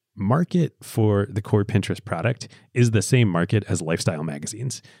market for the core Pinterest product is the same market as lifestyle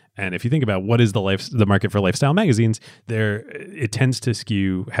magazines. And if you think about what is the market for lifestyle magazines, it tends to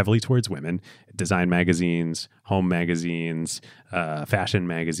skew heavily towards women. Design magazines, home magazines, fashion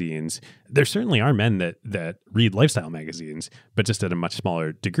magazines. There certainly are men that read lifestyle magazines, but just at a much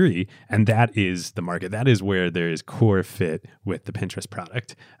smaller degree. And that is the market. That is where there is core fit with the Pinterest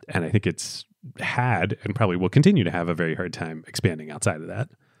product. And I think it's had and probably will continue to have a very hard time expanding outside of that.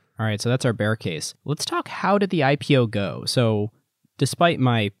 All right, so that's our bear case. Let's talk, how did the IPO go? So despite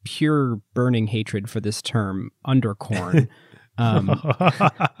my pure burning hatred for this term, undercorn,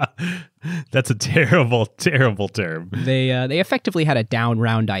 that's a terrible, terrible term. They effectively had a down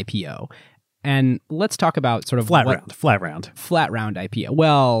round IPO. And let's talk about sort of flat round IPO.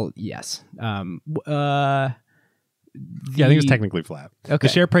 Well, yes. Yeah, I think it was technically flat. Okay.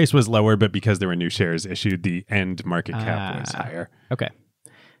 The share price was lower, but because there were new shares issued, the end market cap was higher. Okay.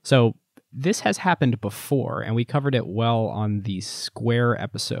 So this has happened before, and we covered it well on the Square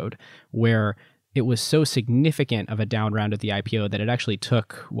episode, where it was so significant of a down round at the IPO that it actually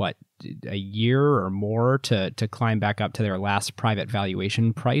took, a year or more to climb back up to their last private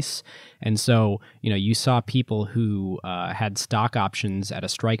valuation price. And so, you saw people who had stock options at a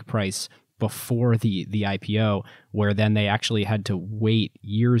strike price before the IPO, where then they actually had to wait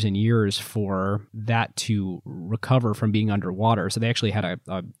years and years for that to recover from being underwater. So they actually had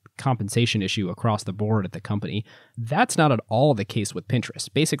a compensation issue across the board at the company. That's not at all the case with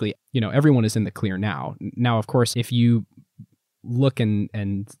Pinterest. Basically, everyone is in the clear now. Now, of course, if you look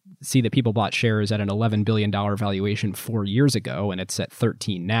and see that people bought shares at an $11 billion valuation 4 years ago and it's at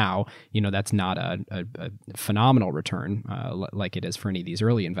 13 now, that's not a phenomenal return like it is for any of these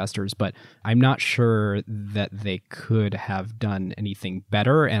early investors. But I'm not sure that they could have done anything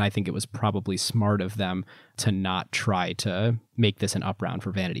better. And I think it was probably smart of them to not try to make this an up round for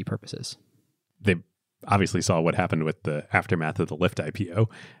vanity purposes. They obviously saw what happened with the aftermath of the Lyft IPO,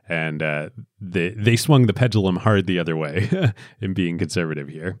 and they swung the pendulum hard the other way in being conservative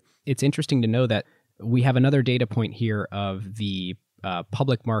here. It's interesting to know that we have another data point here of the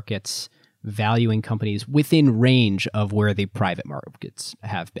public markets valuing companies within range of where the private markets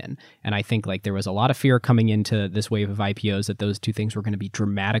have been. And I think there was a lot of fear coming into this wave of IPOs that those two things were going to be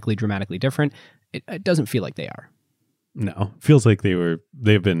dramatically different. It doesn't feel like they are. No, feels like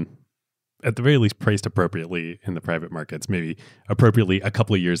they've been at the very least priced appropriately in the private markets, maybe appropriately a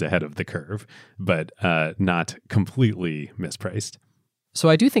couple of years ahead of the curve, but not completely mispriced. So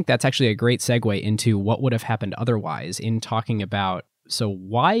I do think that's actually a great segue into what would have happened otherwise in talking about, so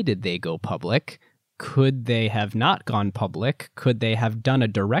why did they go public? Could they have not gone public? Could they have done a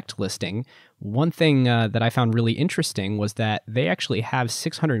direct listing? One thing that I found really interesting was that they actually have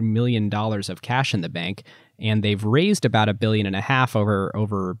 $600 million of cash in the bank, and they've raised about $1.5 billion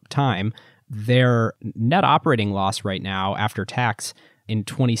over time. Their net operating loss right now after tax in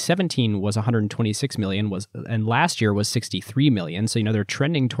 2017 was $126 million, and last year was $63 million. So, they're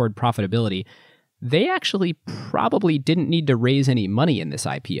trending toward profitability. They actually probably didn't need to raise any money in this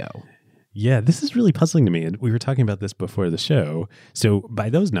IPO. Yeah, this is really puzzling to me. And we were talking about this before the show. So by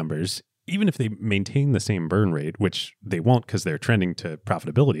those numbers, even if they maintain the same burn rate, which they won't because they're trending to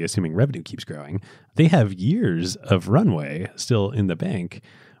profitability, assuming revenue keeps growing, they have years of runway still in the bank.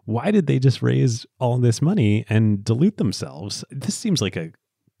 Why did they just raise all this money and dilute themselves? This seems like a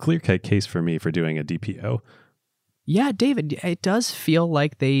clear-cut case for me for doing a DPO. Yeah, David, it does feel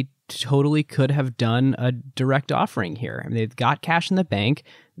like they totally could have done a direct offering here. I mean, they've got cash in the bank.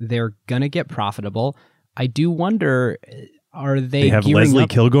 They're going to get profitable. I do wonder, are they have Leslie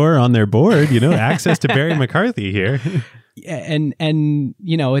Kilgore on their board, access to Barry McCarthy here. And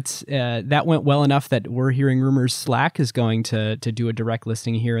it's that went well enough that we're hearing rumors Slack is going to do a direct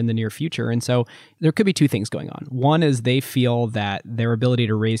listing here in the near future. And so there could be two things going on. One is they feel that their ability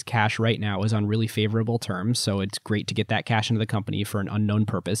to raise cash right now is on really favorable terms. So it's great to get that cash into the company for an unknown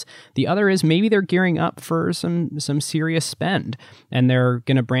purpose. The other is maybe they're gearing up for some serious spend, and they're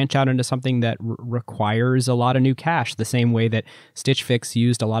going to branch out into something that requires a lot of new cash, the same way that Stitch Fix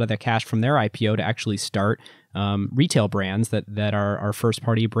used a lot of their cash from their IPO to actually start retail brands that are first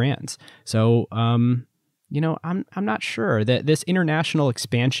party brands. So I'm not sure that this international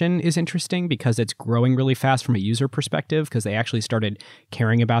expansion is interesting because it's growing really fast from a user perspective, because they actually started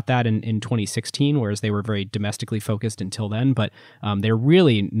caring about that in 2016, whereas they were very domestically focused until then. But they're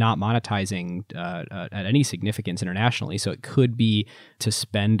really not monetizing at any significance internationally. So it could be to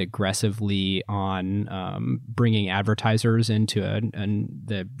spend aggressively on bringing advertisers into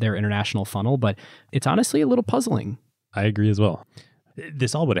their international funnel. But it's honestly a little puzzling. I agree as well.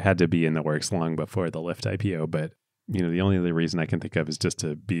 This all would have had to be in the works long before the Lyft IPO, but the only other reason I can think of is just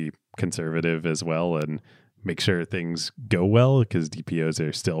to be conservative as well and make sure things go well, because DPOs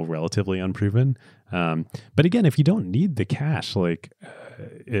are still relatively unproven. But again, if you don't need the cash,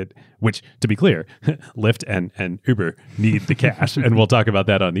 which to be clear, Lyft and Uber need the cash, and we'll talk about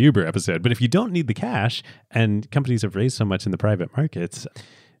that on the Uber episode. But if you don't need the cash, and companies have raised so much in the private markets,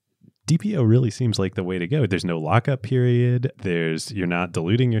 DPO really seems like the way to go. There's no lockup period. You're not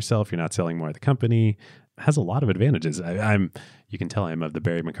diluting yourself. You're not selling more of the company. It has a lot of advantages. You can tell I'm of the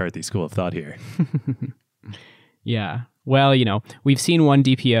Barry McCarthy school of thought here. Yeah. Well, we've seen one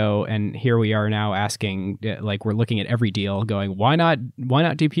DPO, and here we are now asking, we're looking at every deal going, why not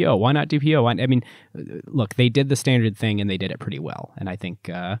DPO? Why not DPO? Look, they did the standard thing and they did it pretty well. And I think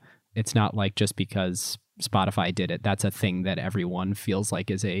it's not like just because Spotify did it, that's a thing that everyone feels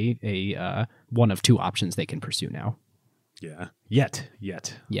like is a one of two options they can pursue now. Yeah. Yet.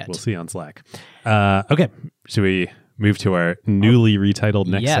 We'll see on Slack. Okay. Should we move to our newly retitled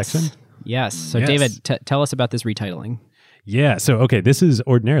next section? Yes. So David, tell us about this retitling. Yeah. So, okay, this is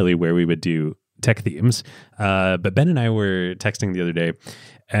ordinarily where we would do tech themes. But Ben and I were texting the other day,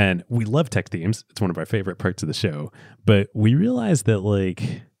 and we love tech themes. It's one of our favorite parts of the show. But we realized that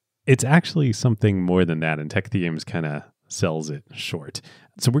it's actually something more than that, and tech themes kind of sells it short.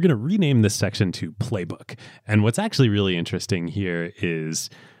 So we're going to rename this section to Playbook. And what's actually really interesting here is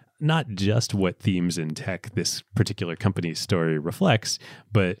not just what themes in tech this particular company's story reflects,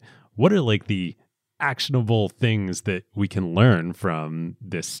 but what are the actionable things that we can learn from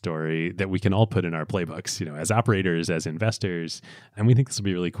this story that we can all put in our playbooks, as operators, as investors. And we think this will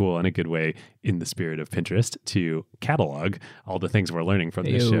be really cool and a good way, in the spirit of Pinterest, to catalog all the things we're learning from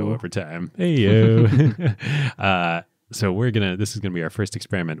this show over time. Hey-yo. So this is going to be our first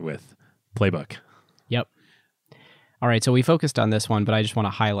experiment with Playbook. Yep. All right, so we focused on this one, but I just want to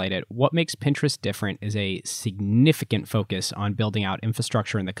highlight it. What makes Pinterest different is a significant focus on building out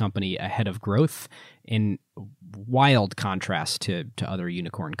infrastructure in the company ahead of growth, in wild contrast to other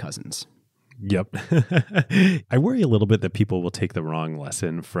unicorn cousins. Yep. I worry a little bit that people will take the wrong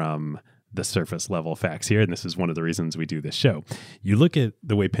lesson from the surface level facts here, and this is one of the reasons we do this show. You look at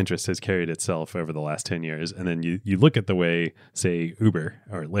the way Pinterest has carried itself over the last 10 years, and then you look at the way, say, Uber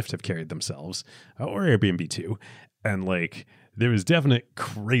or Lyft have carried themselves, or Airbnb too, and there was definite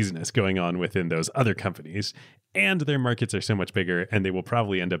craziness going on within those other companies, and their markets are so much bigger, and they will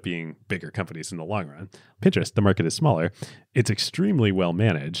probably end up being bigger companies in the long run. Pinterest, the market is smaller. It's extremely well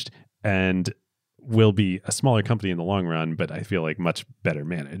managed, and will be a smaller company in the long run, but I feel like much better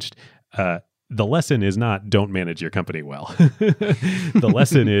managed. The lesson is not don't manage your company well. The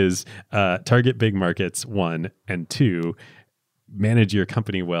lesson is target big markets, 1, and 2, manage your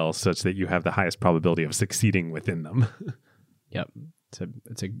company well such that you have the highest probability of succeeding within them. Yep.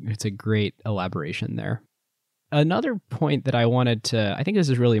 It's a great elaboration there. Another point that I wanted to, I think this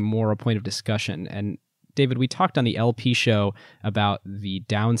is really more a point of discussion, and David, we talked on the LP show about the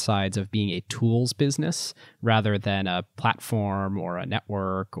downsides of being a tools business rather than a platform or a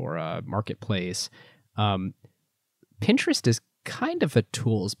network or a marketplace. Pinterest is kind of a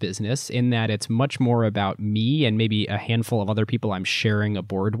tools business in that it's much more about me and maybe a handful of other people I'm sharing a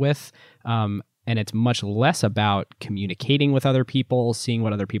board with. And it's much less about communicating with other people, seeing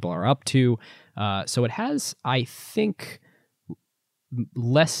what other people are up to. So it has, I think,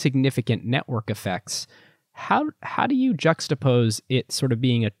 less significant network effects. How do you juxtapose it sort of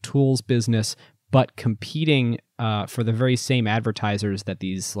being a tools business but competing for the very same advertisers that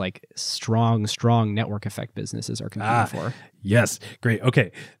these strong network effect businesses are competing for? Yes, great.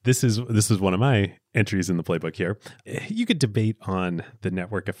 Okay, this is one of my entries in the playbook here. You could debate on the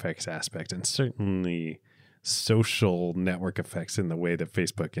network effects aspect, and certainly social network effects in the way that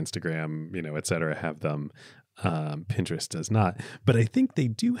Facebook, Instagram, et cetera, have them. Pinterest does not, but I think they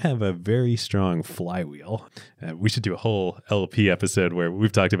do have a very strong flywheel. We should do a whole LP episode where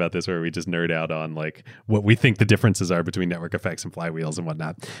we've talked about this, where we just nerd out on what we think the differences are between network effects and flywheels and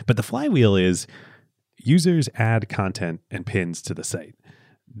whatnot. But the flywheel is users add content and pins to the site.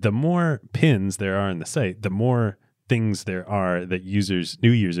 The more pins there are in the site, the more things there are that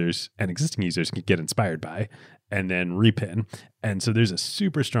new users and existing users can get inspired by and then repin. And so there's a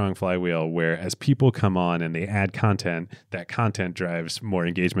super strong flywheel where as people come on and they add content, that content drives more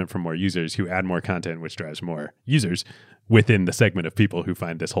engagement from more users who add more content, which drives more users within the segment of people who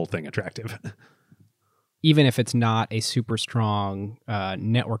find this whole thing attractive. even if it's not a super strong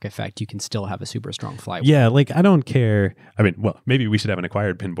network effect, you can still have a super strong flywheel. Yeah, like I don't care. I mean, well, maybe we should have an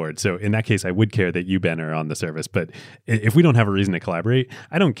acquired pin board. So in that case, I would care that you, Ben, are on the service. But if we don't have a reason to collaborate,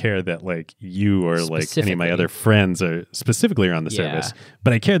 I don't care that like you or like any of my other friends are specifically are on the service.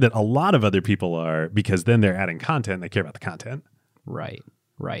 But I care that a lot of other people are, because then they're adding content and they care about the content. Right.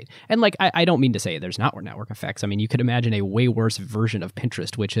 Right. And like, I don't mean to say there's not network effects. I mean, you could imagine a way worse version of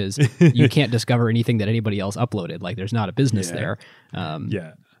Pinterest, which is you can't discover anything that anybody else uploaded. Like there's not a business there.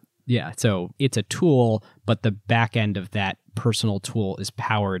 Yeah. So it's a tool, but the back end of that personal tool is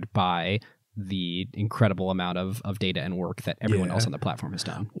powered by the incredible amount of data and work that everyone else on the platform has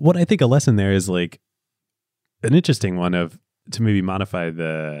done. What I think a lesson there is like an interesting one to maybe modify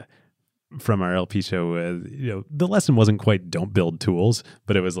from our LP show, the lesson wasn't quite don't build tools,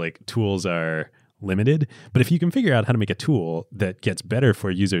 but it was like tools are limited. But if you can figure out how to make a tool that gets better for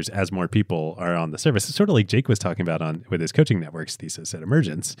users as more people are on the service, it's sort of like Jake was talking about with his coaching networks thesis at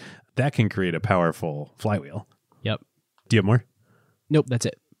Emergence, that can create a powerful flywheel. Yep. Do you have more? Nope, that's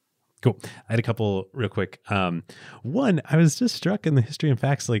it. Cool. I had a couple real quick. One, I was just struck in the history and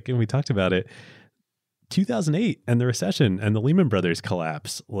facts, like, and we talked about it, 2008 and the recession and the Lehman Brothers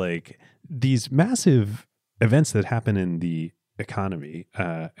collapse, like these massive events that happen in the economy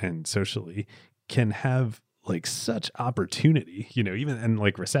and socially can have like such opportunity, even in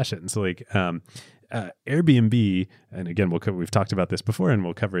like recessions, like Airbnb. And again, we've talked about this before and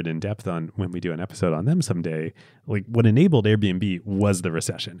we'll cover it in depth when we do an episode on them someday. Like what enabled Airbnb was the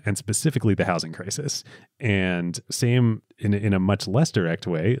recession and specifically the housing crisis. And same in a much less direct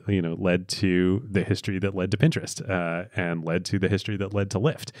way, led to the history that led to Pinterest and led to the history that led to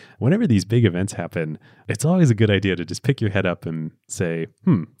Lyft. Whenever these big events happen, it's always a good idea to just pick your head up and say,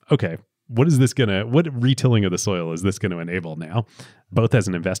 okay, what retilling of the soil is this going to enable now, both as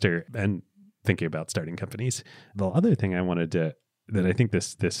an investor and thinking about starting companies? The other thing that I think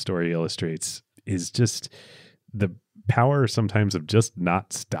this story illustrates is just the power sometimes of just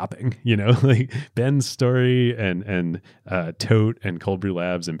not stopping, like Ben's story and Tote and Cold Brew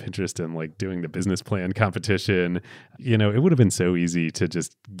Labs and Pinterest and like doing the business plan competition, it would have been so easy to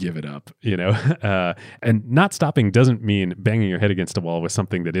just give it up, and not stopping doesn't mean banging your head against a wall with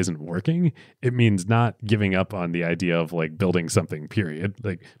something that isn't working. It means not giving up on the idea of like building something, period.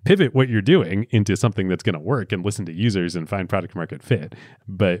 Like pivot what you're doing into something that's going to work and listen to users and find product market fit.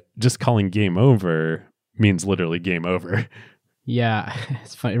 But just calling game over means literally game over. Yeah,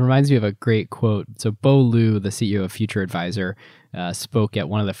 it's funny. It reminds me of a great quote. So Bo Liu, the CEO of Future Advisor, spoke at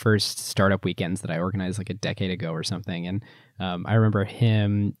one of the first startup weekends that I organized like a decade ago or something. And I remember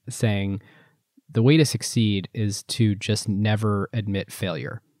him saying, the way to succeed is to just never admit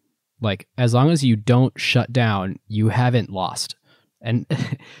failure. Like, as long as you don't shut down, you haven't lost. And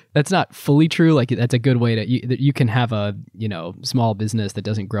that's not fully true. Like that's a good way you can have a, small business that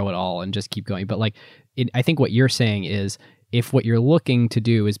doesn't grow at all and just keep going. But like, I think what you're saying is if what you're looking to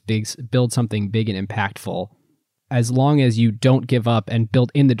do is build something big and impactful, as long as you don't give up and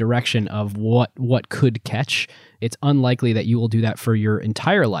build in the direction of what could catch, it's unlikely that you will do that for your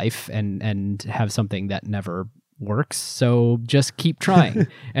entire life and have something that never works. So just keep trying.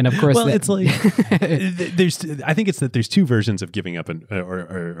 And of course, it's like I think it's that there's two versions of giving up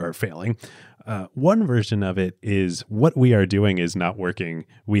or failing. One version of it is what we are doing is not working.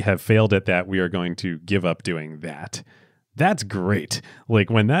 We have failed at that. We are going to give up doing that. That's great.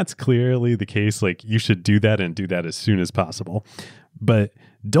 Like when that's clearly the case, like you should do that and do that as soon as possible. But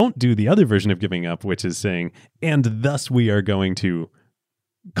don't do the other version of giving up, which is saying, and thus we are going to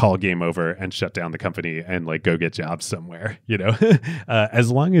call game over and shut down the company and like go get jobs somewhere,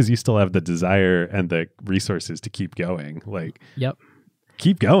 as long as you still have the desire and the resources to keep going, like,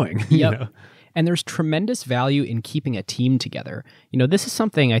 keep going. And there's tremendous value in keeping a team together. This is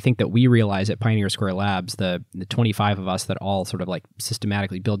something I think that we realize at Pioneer Square Labs, the 25 of us that all sort of like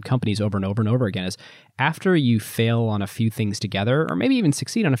systematically build companies over and over and over again, is after you fail on a few things together, or maybe even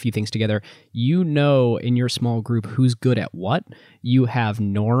succeed on a few things together, in your small group who's good at what. You have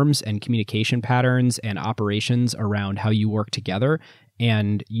norms and communication patterns and operations around how you work together.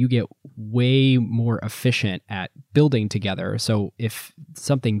 And you get way more efficient at building together. So if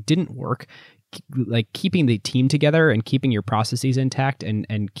something didn't work, like keeping the team together and keeping your processes intact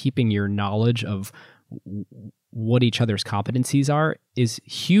and keeping your knowledge of what each other's competencies are is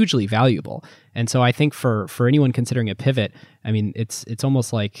hugely valuable. And so I think for anyone considering a pivot, I mean, it's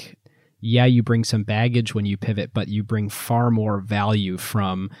almost like, you bring some baggage when you pivot, but you bring far more value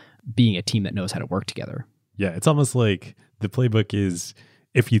from being a team that knows how to work together. Yeah, it's almost like the playbook is,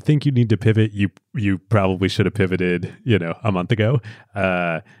 if you think you need to pivot, you probably should have pivoted, a month ago.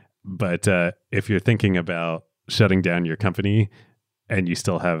 But if you're thinking about shutting down your company and you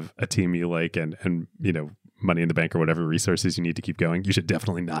still have a team you like and money in the bank or whatever resources you need to keep going, you should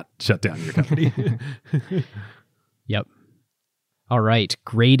definitely not shut down your company. Yep. All right,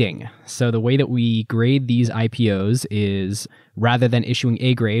 grading. So the way that we grade these IPOs is rather than issuing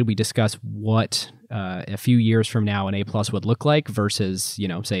A grade, we discuss what a few years from now an A plus would look like versus,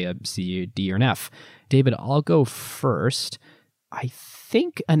 say a C, D, or an F. David, I'll go first. I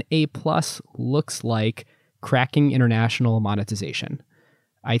think an A plus looks like cracking international monetization.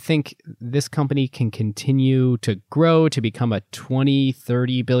 I think this company can continue to grow to become a $20,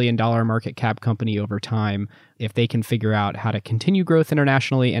 $30 billion market cap company over time if they can figure out how to continue growth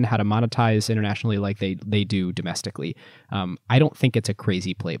internationally and how to monetize internationally like they do domestically. I don't think it's a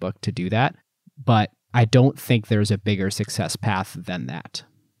crazy playbook to do that, but I don't think there's a bigger success path than that.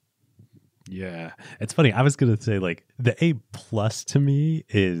 Yeah. It's funny. I was going to say the A plus to me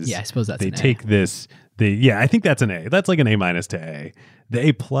is I suppose that's they an take A. this. I think that's an A. That's like an A minus to A. The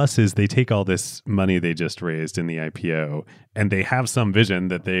A plus is they take all this money they just raised in the IPO and they have some vision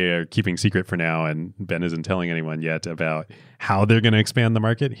that they are keeping secret for now. And Ben isn't telling anyone yet about how they're going to expand the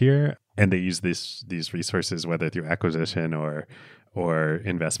market here. And they use these resources, whether through acquisition or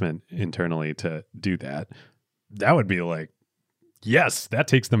investment internally to do that. That would be yes, that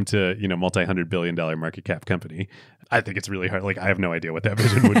takes them to, multi-$100 billion market cap company. I think it's really hard. I have no idea what that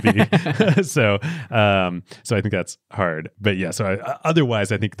vision would be. So I think that's hard. But yeah,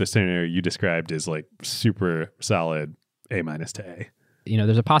 otherwise I think the scenario you described is super solid A minus to A.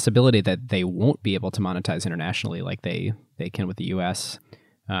 There's a possibility that they won't be able to monetize internationally like they can with the US.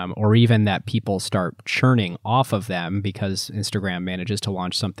 Or even that people start churning off of them because Instagram manages to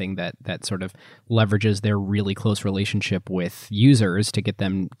launch something that sort of leverages their really close relationship with users to get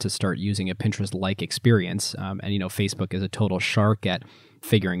them to start using a Pinterest-like experience. And Facebook is a total shark at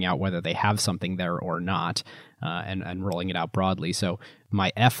figuring out whether they have something there or not, and rolling it out broadly. So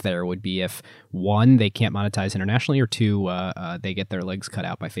my F there would be if, one, they can't monetize internationally, or two, they get their legs cut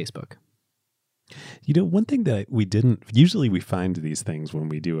out by Facebook. One thing that we didn't, usually we find these things when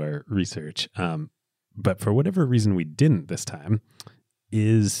we do our research, but for whatever reason we didn't this time,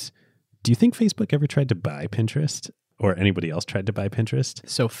 is do you think Facebook ever tried to buy Pinterest or anybody else tried to buy Pinterest?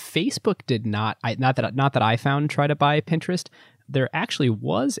 So Facebook did not, not that I found, try to buy Pinterest. There actually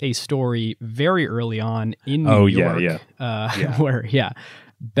was a story very early on in New York where,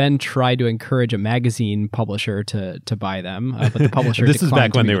 Ben tried to encourage a magazine publisher to buy them, but the publisher this is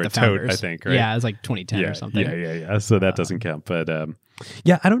back when they to were Tote, I think, right? Yeah, it was 2010 or something. Yeah. So that doesn't count. But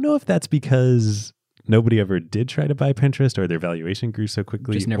I don't know if that's because nobody ever did try to buy Pinterest or their valuation grew so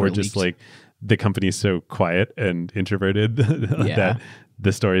quickly, or just the company's so quiet and introverted that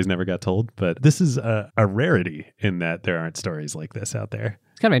the stories never got told. But this is a rarity in that there aren't stories like this out there.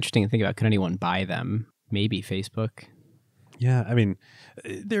 It's kind of interesting to think about, could anyone buy them? Maybe Facebook. Yeah, I mean,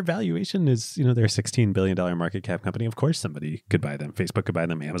 their valuation is, they're a $16 billion market cap company. Of course, somebody could buy them. Facebook could buy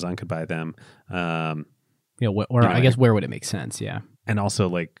them. Amazon could buy them. I guess where would it make sense? Yeah. And also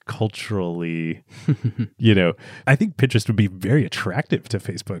culturally, I think Pinterest would be very attractive to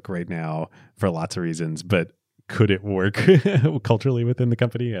Facebook right now for lots of reasons. But could it work culturally within the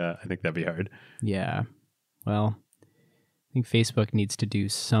company? I think that'd be hard. Yeah. Well, I think Facebook needs to do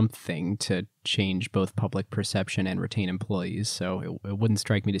something to change both public perception and retain employees. So it wouldn't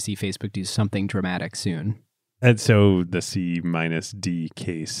strike me to see Facebook do something dramatic soon. And so the C minus D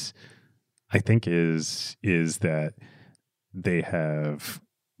case, I think, is that they have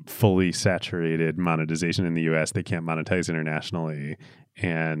fully saturated monetization in the US. They can't monetize internationally.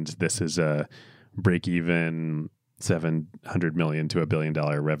 And this is a break-even $700 million to $1 billion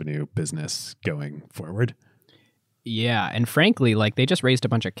revenue business going forward. Yeah, and frankly, they just raised a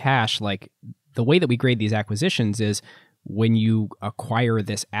bunch of cash. The way that we grade these acquisitions is when you acquire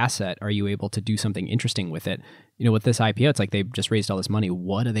this asset, are you able to do something interesting with it? With this IPO, it's like they've just raised all this money.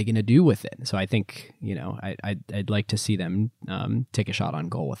 What are they going to do with it? So I think, I'd like to see them take a shot on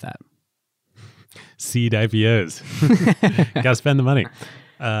goal with that. Seed IPOs. Got to spend the money.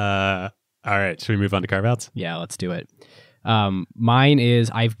 All right, should we move on to carve-outs? Yeah, let's do it. Mine is,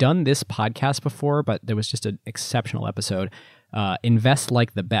 I've done this podcast before, but there was just an exceptional episode. Invest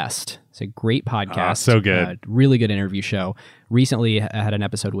Like the Best. It's a great podcast. So good. Really good interview show. Recently, I had an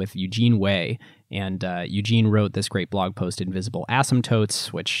episode with Eugene Wei, and Eugene wrote this great blog post, Invisible Asymptotes,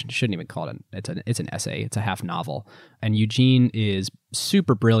 which shouldn't even call it it's an essay. It's a half novel. And Eugene is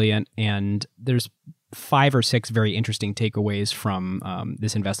super brilliant, and there's 5 or 6 very interesting takeaways from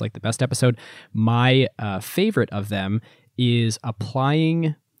this Invest Like the Best episode. My favorite of them is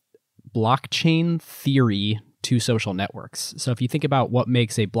applying blockchain theory to social networks. So if you think about what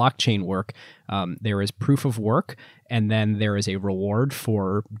makes a blockchain work, there is proof of work, and then there is a reward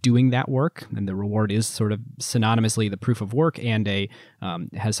for doing that work. And the reward is sort of synonymously the proof of work and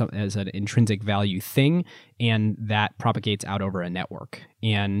has an intrinsic value thing, and that propagates out over a network.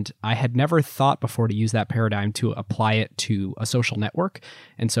 And I had never thought before to use that paradigm to apply it to a social network.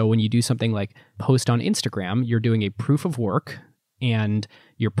 And so when you do something like post on Instagram, you're doing a proof of work, and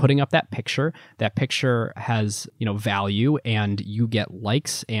you're putting up that picture. That picture has, value, and you get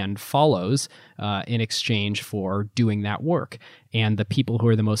likes and follows in exchange for doing that work. And the people who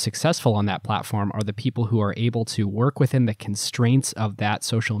are the most successful on that platform are the people who are able to work within the constraints of that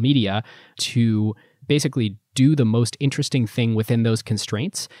social media to basically do the most interesting thing within those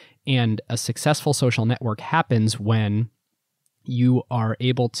constraints. And a successful social network happens when you are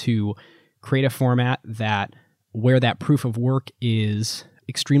able to create a format where that proof of work is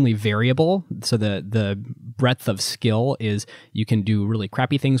extremely variable. So the breadth of skill is you can do really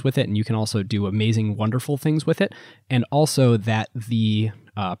crappy things with it, and you can also do amazing, wonderful things with it. And also that the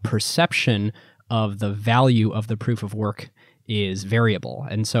perception of the value of the proof of work is variable.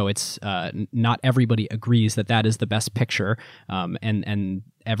 And so it's not everybody agrees that is the best picture, and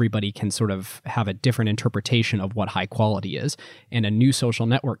everybody can sort of have a different interpretation of what high quality is. And a new social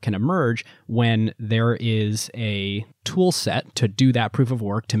network can emerge when there is a tool set to do that proof of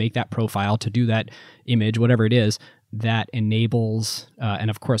work, to make that profile, to do that image, whatever it is, that enables, and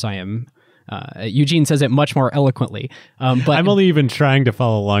of course I am Eugene says it much more eloquently. But I'm only even trying to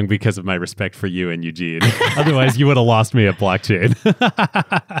follow along because of my respect for you and Eugene. Otherwise, you would have lost me at blockchain.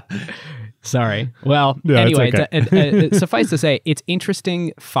 Sorry. Well, no, anyway, okay. Suffice to say, it's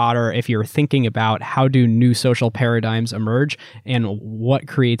interesting fodder if you're thinking about how do new social paradigms emerge and what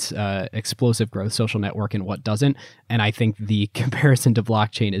creates explosive growth social network and what doesn't. And I think the comparison to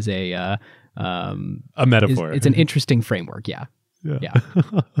blockchain is a metaphor. It's an interesting framework. Yeah. Yeah.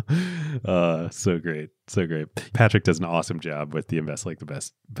 So great. Patrick does an awesome job with the Invest Like the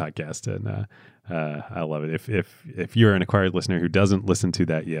Best podcast, and I love it. If you're an acquired listener who doesn't listen to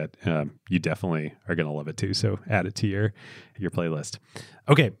that yet, you definitely are going to love it too. So add it to your playlist.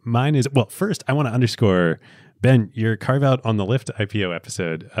 Okay, mine is, well, first I want to underscore, Ben, your carve out on the Lyft IPO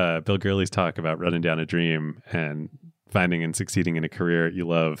episode, Bill Gurley's talk about running down a dream and finding and succeeding in a career you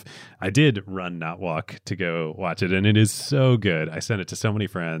love. I did run, not walk, to go watch it, and it is so good. I sent it to so many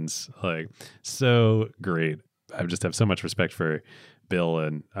friends, like, so great. I just have so much respect for Bill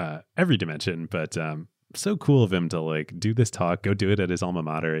in every dimension, but so cool of him to like do this talk, go do it at his alma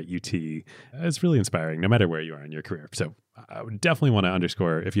mater at UT. It's really inspiring, no matter where you are in your career. So I would definitely want to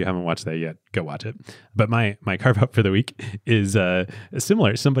underscore, if you haven't watched that yet, go watch it. But my carve out for the week is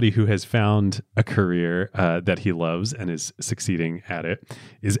similar. Somebody who has found a career that he loves and is succeeding at it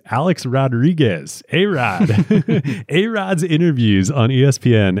is Alex Rodriguez, A-Rod. A-Rod's interviews on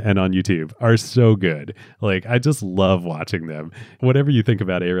ESPN and on YouTube are so good. Like, I just love watching them. Whatever you think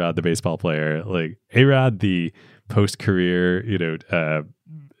about A-Rod, the baseball player, like A-Rod, the post-career,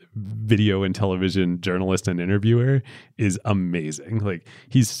 video and television journalist and interviewer, is amazing. Like,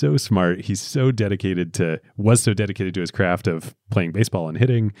 he's so smart. He's was so dedicated to his craft of playing baseball and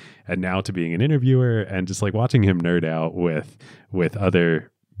hitting, and now to being an interviewer, and just like watching him nerd out with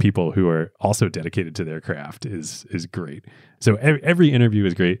other people who are also dedicated to their craft is great. So every interview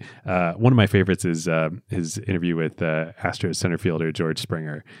is great. One of my favorites is his interview with Astros center fielder George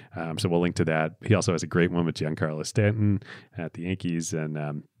Springer. So we'll link to that. He also has a great one with Giancarlo Stanton at the Yankees,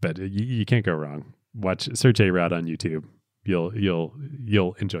 and but you can't go wrong. Search A-Rod on YouTube.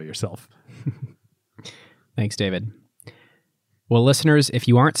 You'll enjoy yourself. Thanks, David. Well, listeners, if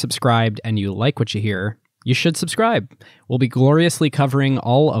you aren't subscribed and you like what you hear, you should subscribe. We'll be gloriously covering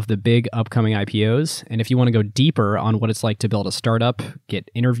all of the big upcoming IPOs. And if you want to go deeper on what it's like to build a startup, get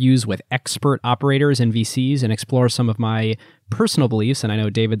interviews with expert operators and VCs, and explore some of my personal beliefs, and I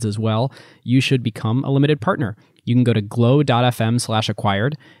know David's as well, you should become a limited partner. You can go to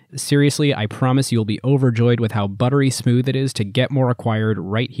glow.fm/acquired. Seriously, I promise you'll be overjoyed with how buttery smooth it is to get more acquired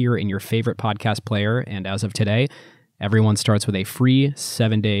right here in your favorite podcast player. And as of today, everyone starts with a free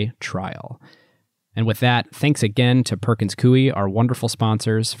 7-day trial. And with that, thanks again to Perkins Coie, our wonderful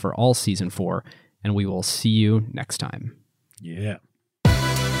sponsors, for all Season 4, and we will see you next time. Yeah.